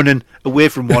me running away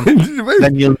from one.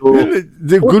 Then you'll know.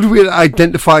 The good way to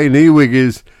identify an earwig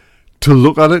is to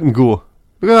look at it and go,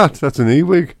 look at that, that's an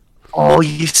earwig. Oh,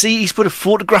 you see, he's put a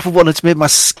photograph of one that's made my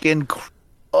skin...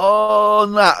 Oh,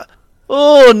 nah.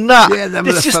 Yeah, them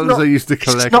are the fellas I used to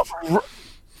collect.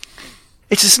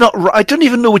 It's just not right. I don't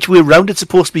even know which way around it's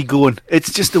supposed to be going.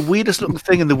 It's just the weirdest looking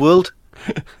thing in the world.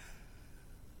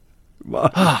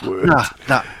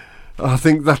 Nah. I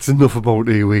think that's enough about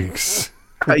earwigs.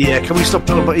 Yeah, can we stop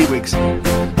talking about earwigs?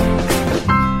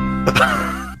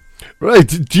 Right,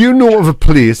 do you know of a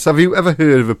place? Have you ever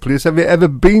heard of a place? Have you ever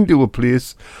been to a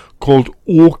place called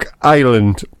Oak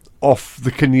Island off the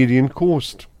Canadian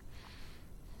coast?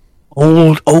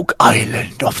 Old Oak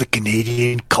Island off the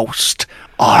Canadian coast.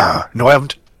 No, I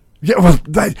haven't. Yeah, well,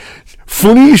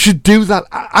 funny you should do that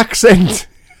accent.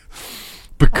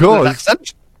 Because...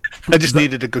 I just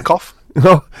needed a good cough.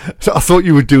 No, so I thought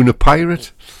you were doing a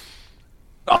pirate.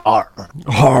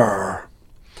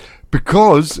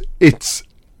 Because it's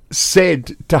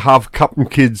said to have Captain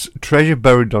Kidd's treasure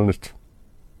buried on it.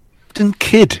 Captain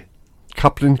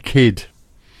Kidd.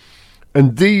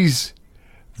 And this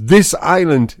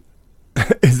island,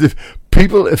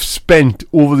 people have spent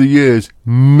over the years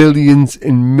millions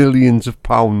and millions of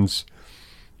pounds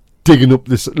digging up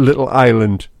this little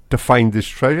island to find this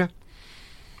treasure.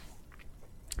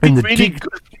 And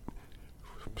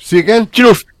see again? Do you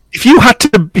know, if you had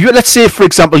to, let's say, for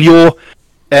example, you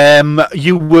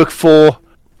work for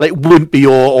like Wimpy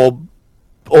or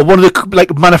one of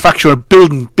the manufacturer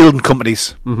building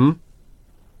companies,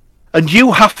 and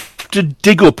you have to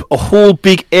dig up a whole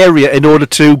big area in order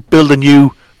to build a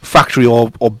new factory or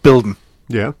building.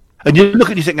 Yeah. And you look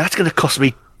and you think that's going to cost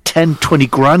me 10, 20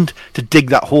 grand to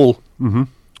dig that hole. Mm-hmm.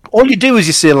 All you do is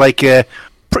you say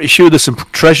pretty sure there's some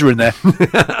treasure in there.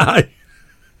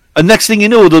 And next thing you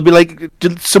know, they'll be like,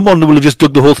 someone will have just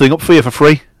dug the whole thing up for you for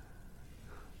free.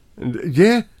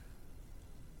 Yeah.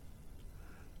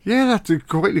 Yeah, that's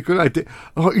quite a good idea.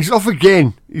 Oh, he's off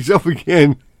again.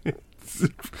 The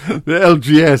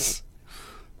LGS.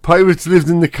 Pirates lived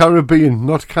in the Caribbean,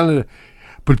 not Canada.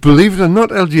 But believe it or not,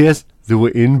 LGS, they were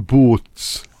in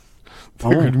boats. They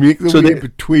could make their way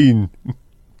between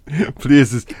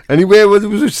places. Anywhere where there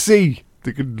was a sea,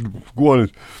 they could go on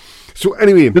it. So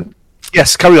anyway...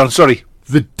 Yes, carry on, sorry.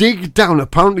 The dig down,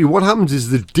 apparently what happens is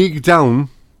they dig down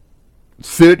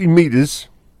 30 metres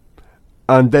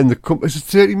and then is it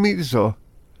 30 metres or?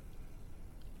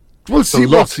 Well, see,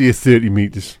 let's see 30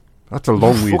 metres. That's a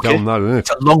long way down, that, isn't it?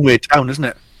 It's a long way down, isn't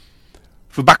it?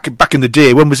 For back in the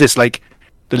day, when was this? Like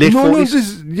the late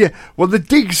 40s? Yeah. Well, the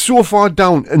dig's so far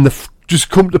down, and they just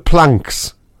come to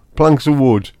planks of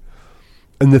wood,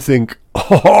 and they think,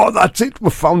 "Oh, that's it. We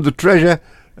found the treasure,"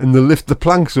 and they lift the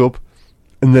planks up,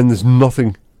 and then there's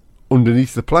nothing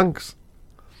underneath the planks.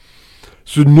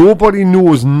 So nobody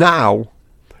knows now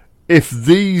if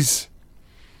these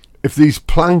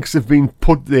planks have been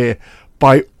put there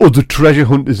by other treasure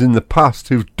hunters in the past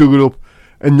who've dug it up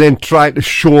and then tried to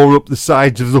shore up the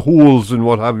sides of the holes and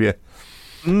what have you.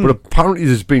 But apparently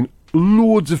there's been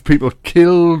loads of people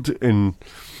killed and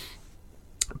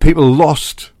people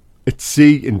lost at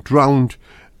sea and drowned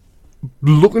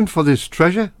looking for this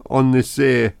treasure on this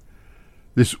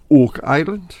Oak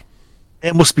Island.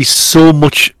 It must be so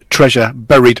much treasure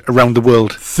buried around the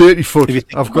world. 30 foot.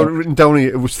 I've got it written down here.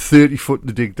 It was 30 foot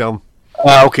to dig down.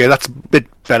 Okay, that's a bit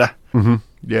better. Mm-hmm.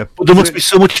 Yeah. But there must be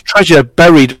so much treasure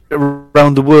buried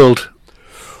around the world.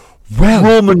 Well,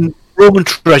 Roman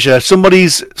treasure.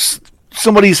 Somebody's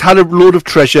had a load of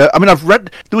treasure. I mean, I've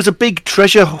read there was a big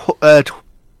treasure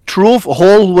trove,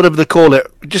 haul, whatever they call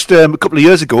it, just a couple of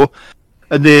years ago,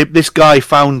 and this guy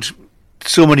found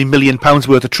so many £1 million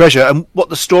worth of treasure. And what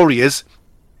the story is,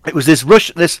 it was this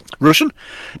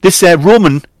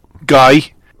Roman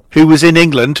guy who was in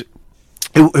England,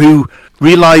 who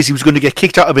realised he was going to get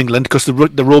kicked out of England because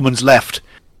the Romans left,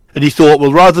 and he thought,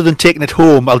 well, rather than taking it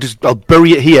home, I'll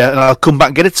bury it here and I'll come back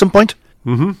and get it at some point.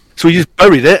 Mm-hmm. So he just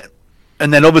buried it,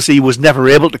 and then obviously he was never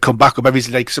able to come back, or maybe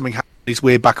something happened his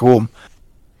way back home.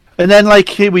 And then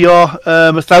here we are,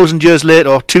 1,000 years later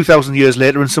or 2,000 years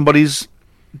later, and somebody's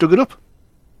dug it up.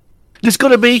 There's got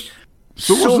to be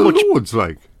so much loads,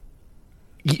 a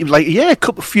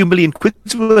few million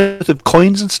quid's worth of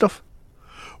coins and stuff.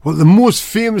 Well, the most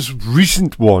famous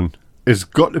recent one has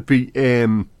got to be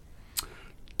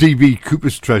D.B.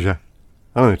 Cooper's treasure,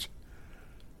 hasn't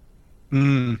it?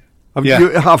 You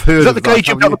have heard Is that of the guy who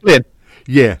jumped out of the plane?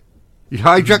 Yeah. He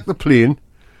hijacked the plane.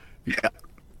 Yeah.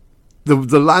 They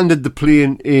landed the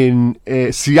plane in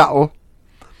Seattle.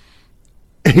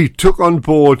 He took on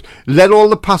board, let all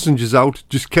the passengers out,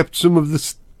 just kept some of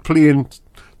the plane,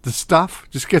 the staff,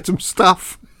 just get some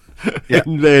staff. Yeah.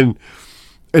 And then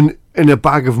in a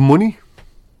bag of money.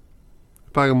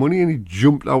 And he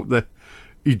jumped out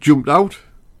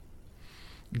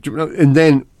and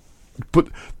then, but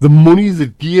the money they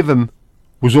gave him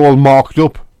was all marked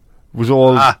up,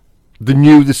 they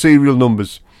knew the serial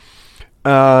numbers.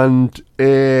 And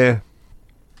in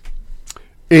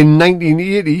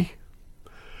 1980,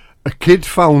 a kid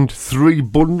found 3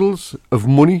 bundles of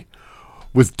money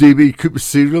with D.B. Cooper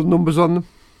serial numbers on them.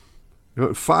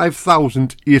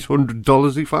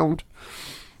 $5,800 he found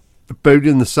buried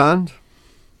in the sand.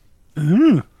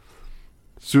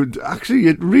 So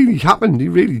it really happened. He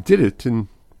really did it, and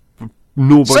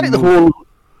nobody. It's like the whole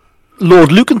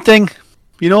Lord Lucan thing.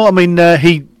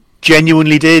 He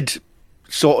genuinely did.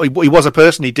 So he was a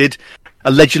person. He did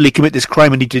allegedly commit this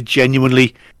crime, and he did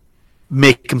genuinely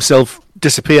make himself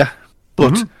disappear.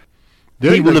 But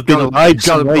he will have been alive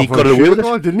somewhere. He got away with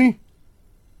it, didn't he?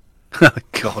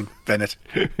 God, Bennett.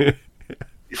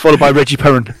 Followed by Reggie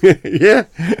Perrin. Yeah.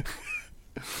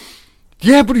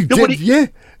 Yeah, but he did. Yeah,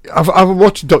 I've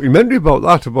watched a documentary about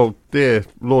that, about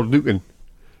Lord Lucan,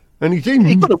 and he did.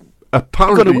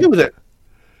 Apparently, got away with it.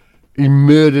 He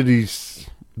murdered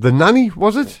the nanny.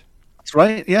 Was it? That's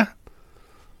right. Yeah.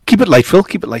 Keep it light, Phil.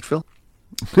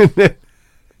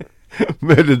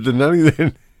 Murdered the nanny,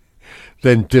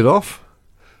 then did off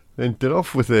with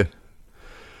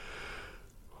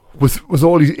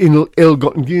all his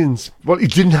ill-gotten gains. Well, he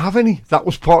didn't have any. That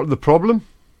was part of the problem.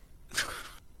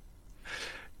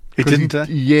 He didn't.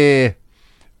 Yeah,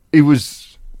 he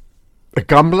was a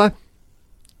gambler.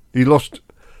 He lost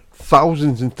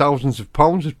thousands and thousands of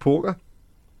pounds at poker.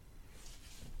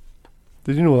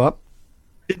 Did you know that?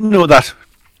 Didn't know that.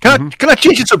 Can I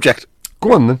change the subject?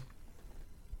 Go on then.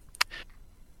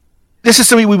 This is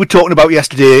something we were talking about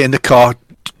yesterday in the car.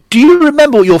 Do you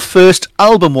remember what your first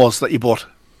album was that you bought?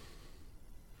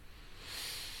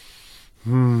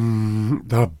 That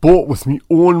I bought with my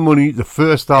own money. The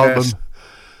first album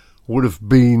would have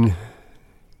been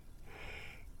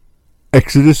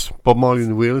Exodus, Bob Marley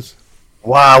and the Wailers.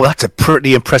 Wow, that's a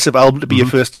pretty impressive album to be your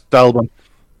first album.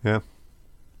 Yeah.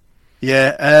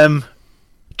 Yeah.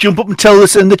 Jump up and tell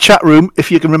us in the chat room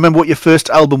if you can remember what your first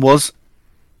album was.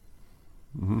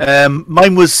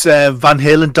 Mine was Van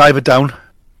Halen, Diver Down,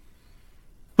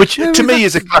 which to me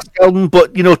is a classic album,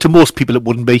 but to most people it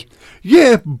wouldn't be.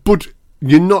 Yeah, but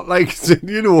you're not like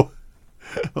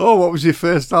Oh, what was your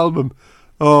first album?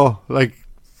 Oh, like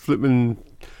flipping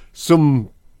some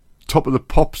Top of the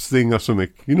Pops thing or something.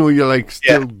 You know, you're like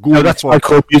still going for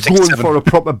a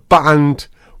proper band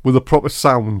with a proper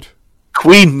sound.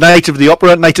 Queen, Night at the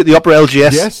Opera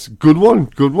LGS. Yes, good one,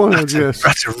 LGS.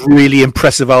 That's a really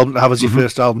impressive album to have as your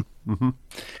first album. Mm-hmm.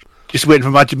 Just waiting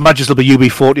for Madge's will be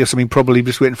UB40 or something, probably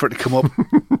just waiting for it to come up.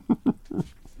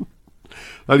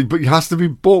 But it has to be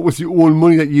bought with your own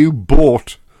money that you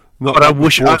bought. Not but I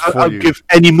wish I'd give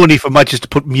any money for Madge's to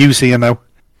put Muse here now.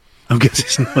 I'm guessing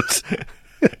it's nuts.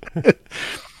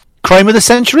 Crime of the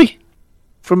Century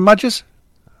from Madge's.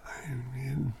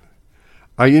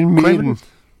 Iron Maiden.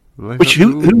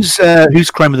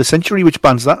 Who's Crime of the Century? Which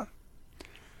band's that?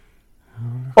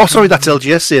 Oh, sorry, that's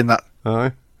LGS saying that.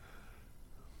 Aye.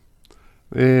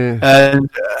 And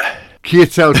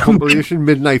KTEL compilation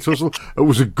Midnight Hustle. It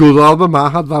was a good album. I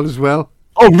had that as well.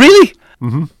 Oh, really?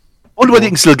 Mm-hmm. I wonder whether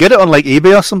you can still get it on like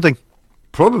eBay or something.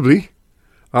 Probably.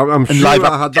 I'm sure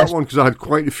I had that one because I had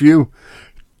quite a few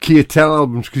KTEL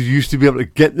albums because you used to be able to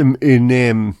get them in.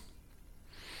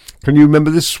 Can you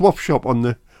remember this swap shop on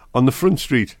the front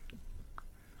street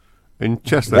in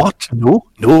Chester? What?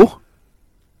 No.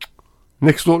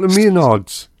 Next door to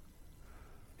Maynard's.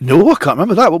 No, I can't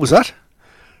remember that. What was that?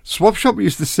 Swap shop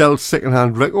used to sell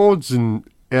second-hand records and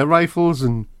air rifles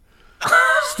and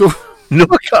stuff. No,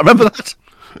 I can't remember that.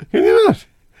 Can you not?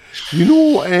 You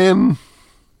know,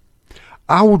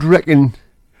 I would reckon,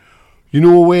 you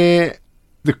know where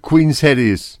the Queen's Head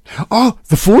is? Oh,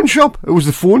 the phone shop. It was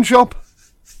the phone shop.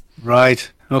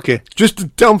 Right. Okay.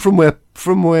 Just down from where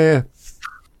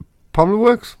Pamela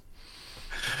works.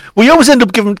 We always end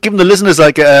up giving the listeners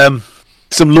like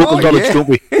some local knowledge, don't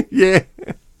we? Yeah.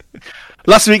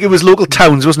 Last week it was local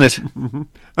towns, wasn't it? Mm-hmm.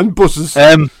 And buses.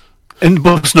 And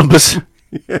bus numbers.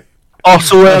 Yeah.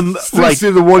 Also, right.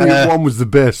 Say the one you won was the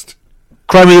best.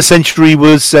 Crime of the Century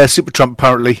was Supertramp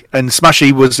apparently, and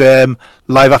Smashy was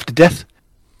Live After Death.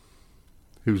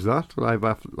 Who's that? Live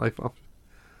After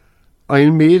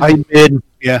Iron Maiden. Iron Maiden.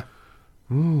 Yeah.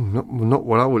 Not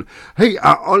what I would. Hey,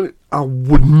 I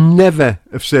would never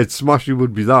have said Smashy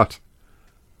would be that.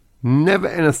 Never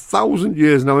in 1,000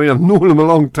 years. Now, I mean, I've known him a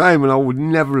long time, and I would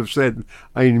never have said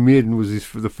Iron Maiden was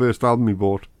the first album he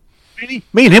bought. Really?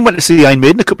 Me and him went to see Iron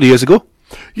Maiden a couple of years ago.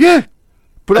 Yeah,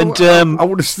 but I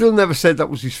would have still never said that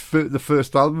was the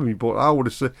first album he bought. I would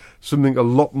have said something a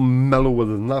lot mellower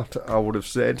than that. I would have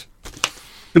said.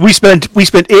 We spent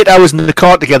 8 hours in the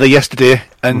car together yesterday,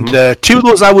 and 2 of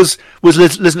those hours was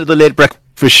listening to the Late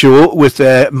Breakfast Show with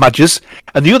Madge's,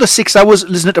 and the other 6 hours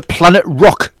listening to Planet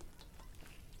Rock.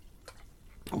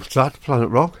 What's that? Planet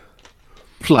Rock?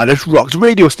 Planet Rock's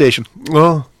radio station.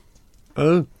 Oh.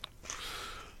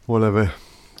 Whatever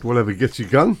gets you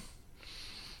going.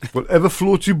 Whatever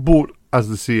floats your boat, as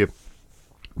they say.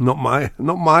 Not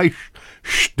my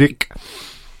shtick.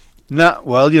 Nah,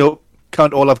 well, you know,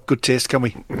 can't all have good taste, can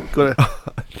we? Got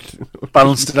to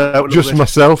balance it out a little bit. Just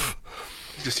myself.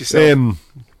 Just yourself.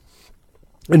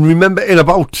 And remember, in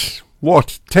about,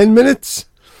 10 minutes?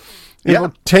 In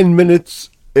about 10 minutes,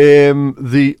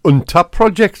 the Untapped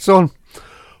project's on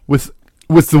with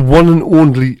the one and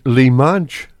only Lee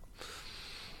Madge.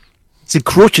 It's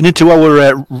encroaching into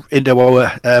our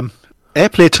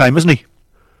airplay time, isn't he?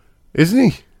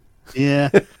 Isn't he? Yeah.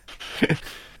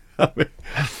 I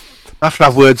have to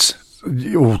have words.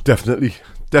 Oh, definitely.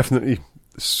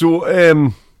 So,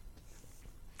 have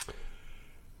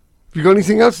you got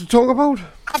anything else to talk about?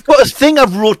 I've got a thing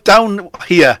I've wrote down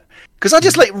here because I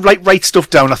just write stuff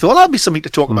down. I thought that'll be something to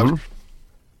talk about.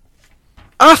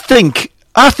 I think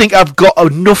I've got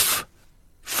enough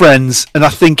friends, and I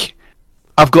think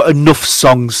I've got enough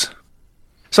songs.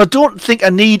 So I don't think I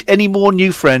need any more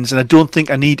new friends, and I don't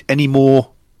think I need any more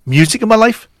music in my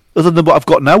life other than what I've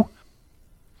got now.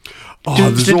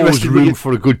 Oh, there's always room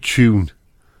for a good tune.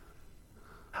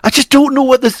 I just don't know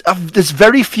what there's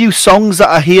very few songs that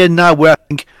I hear now where I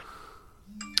think,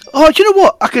 oh, do you know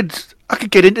what? I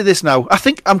could get into this now. I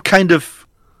think I'm kind of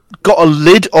got a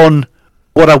lid on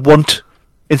what I want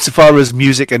insofar as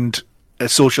music and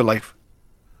social life.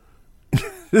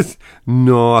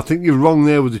 No, I think you're wrong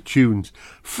there with the tunes.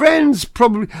 Friends,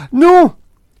 probably no.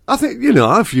 I think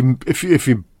if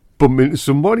you bump into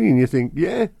somebody and you think,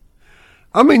 yeah,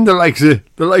 I mean the likes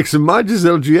of Madge's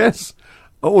LGS.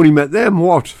 I only met them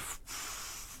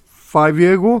 5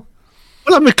 years ago.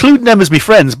 Well, I'm including them as my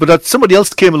friends, but somebody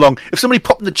else came along. If somebody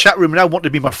popped in the chat room and I wanted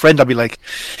to be my friend, I'd be like,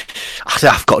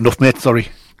 I've got enough, mate. Sorry,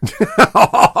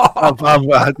 I'm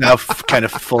kind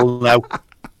of full now.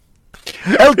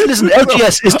 Listen,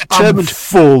 LGS is determined. I'm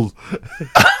full.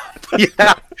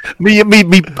 Yeah,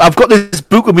 I've got this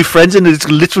book with my friends and it's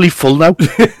literally full now.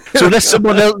 So unless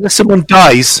someone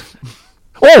dies,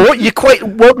 you're quite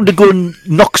welcome to go and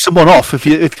knock someone off if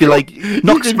you like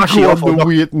knock Smashy off on the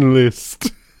waiting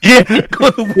list. Yeah, go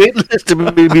on the waiting list to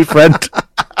be my friend.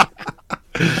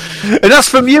 And as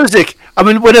for music, I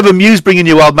mean, whenever Muse bring a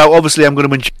new album out, obviously I'm going to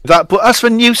mention that. But as for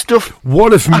new stuff,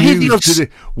 what if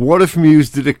Muse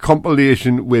did a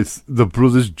compilation with the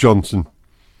Brothers Johnson?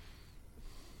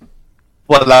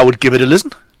 Well, I would give it a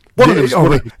listen.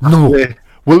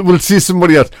 We'll see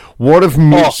somebody else. What if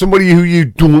somebody who you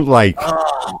don't like?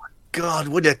 Oh God,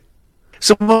 would it?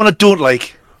 Someone I don't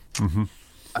like. Mm-hmm.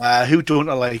 Who don't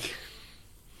I like?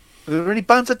 Are there any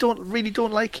bands I really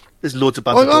don't like? There's loads of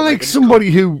bands. I like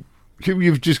somebody who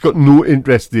you've just got no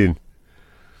interest in.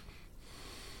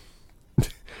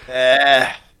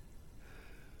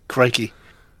 Crikey,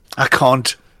 I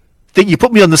can't. I think you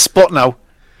put me on the spot now.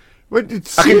 Well,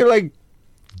 like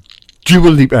Dua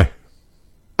Lipa.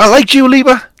 I like Dua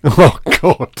Lipa. Oh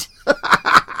God.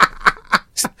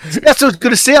 That's what I was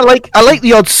going to say. I like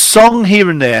the odd song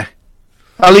here and there.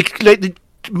 I like the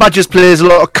Madges plays a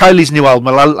lot of Kylie's new album.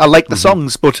 I like the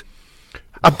songs, but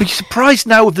I'd be surprised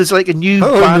now if there's like a new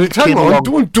band came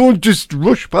along. Don't just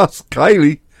rush past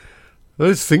Kylie.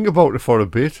 Let's think about it for a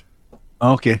bit.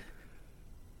 Okay.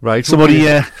 Right. Somebody.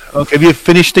 Okay. Have you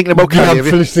finished thinking about Kylie? I've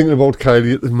finished thinking about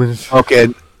Kylie at the minute.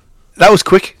 Okay. That was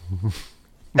quick.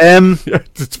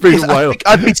 It's been a while.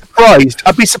 I'd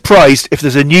be surprised if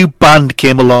there's a new band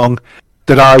came along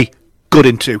that I got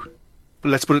into.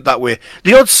 Let's put it that way.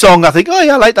 The odd song, I think, oh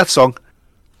yeah, I like that song.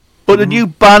 But a new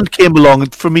band came along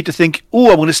for me to think, oh,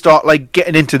 I'm going to start like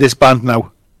getting into this band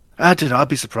now. I don't know. I'd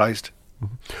be surprised.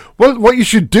 Well, what you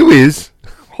should do is,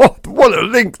 what a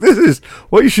link this is.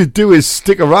 What you should do is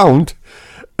stick around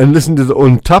and listen to the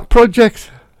Untapped project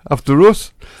after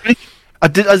us.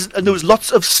 And there was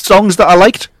lots of songs that I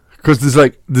liked. Because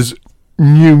there's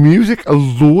new music,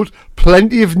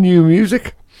 plenty of new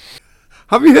music.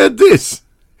 Have you heard this?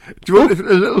 Do you want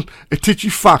a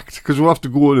titchy fact? Because we'll have to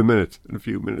go in a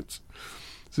few minutes.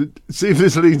 So see if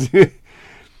this leads.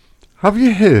 Have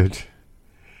you heard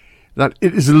that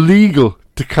it is illegal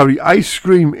to carry ice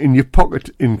cream in your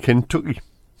pocket in Kentucky?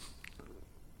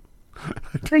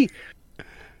 I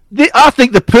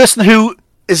think the person who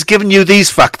is giving you these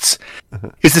facts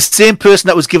is the same person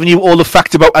that was giving you all the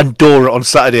facts about Andorra on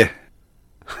Saturday.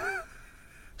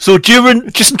 So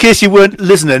just in case you weren't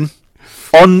listening,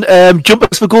 on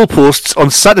Jumpers for Goalposts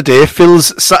on Saturday,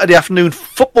 Phil's Saturday afternoon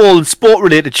football and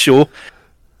sport-related show,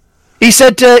 he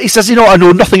says, I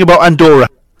know nothing about Andorra.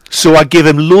 So I gave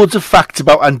him loads of facts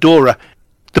about Andorra.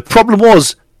 The problem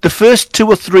was, the first 2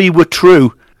 or 3 were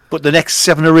true, but the next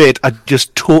 7 or 8 I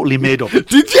just totally made up.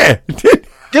 Did you?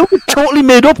 They were totally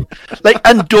made up. Like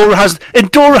Andorra has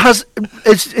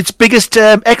its biggest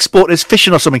export is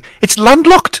fishing or something. It's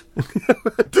landlocked.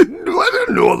 I didn't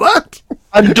know that.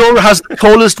 Andorra has the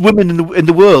tallest women in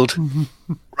the world.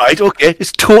 Right? Okay,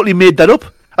 it's totally made that up.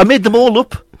 I made them all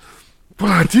up.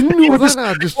 Well, I didn't know that.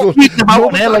 I just thought read them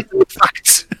out there like the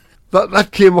facts.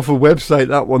 That came off a website.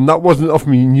 That one. That wasn't off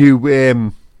me new.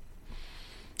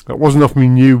 That wasn't off me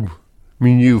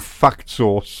new fact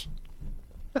source.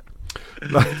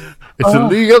 It's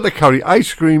illegal to carry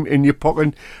ice cream in your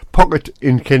pocket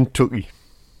in Kentucky.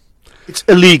 It's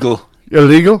illegal.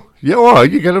 Illegal? Yeah, all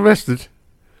right, you get arrested.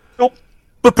 Nope.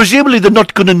 But presumably they're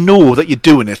not going to know that you're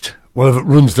doing it. Well, if it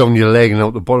runs down your leg and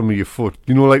out the bottom of your foot.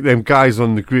 You know, like them guys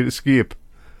on The Great Escape.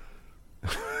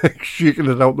 Shaking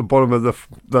it out the bottom of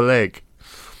the leg.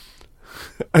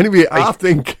 Anyway, I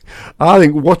think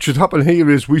what should happen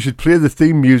here is we should play the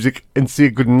theme music and say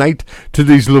good night to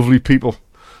these lovely people.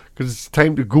 Because it's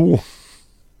time to go.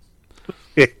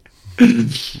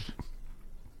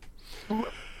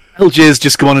 LJ's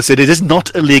just come on and said it is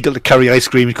not illegal to carry ice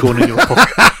cream cone in your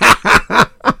pocket.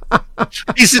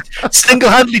 He's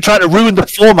single-handedly trying to ruin the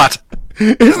format.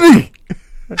 Isn't he?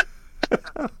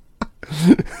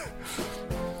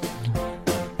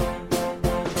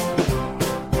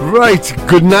 Right,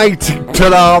 good night,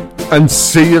 ta-da, and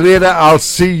see you later. I'll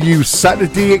see you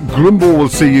Saturday. Grimbo will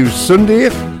see you Sunday.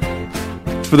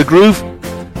 For the groove.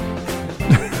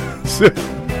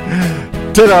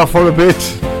 Ta-da for a bit.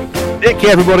 Take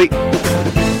care, everybody.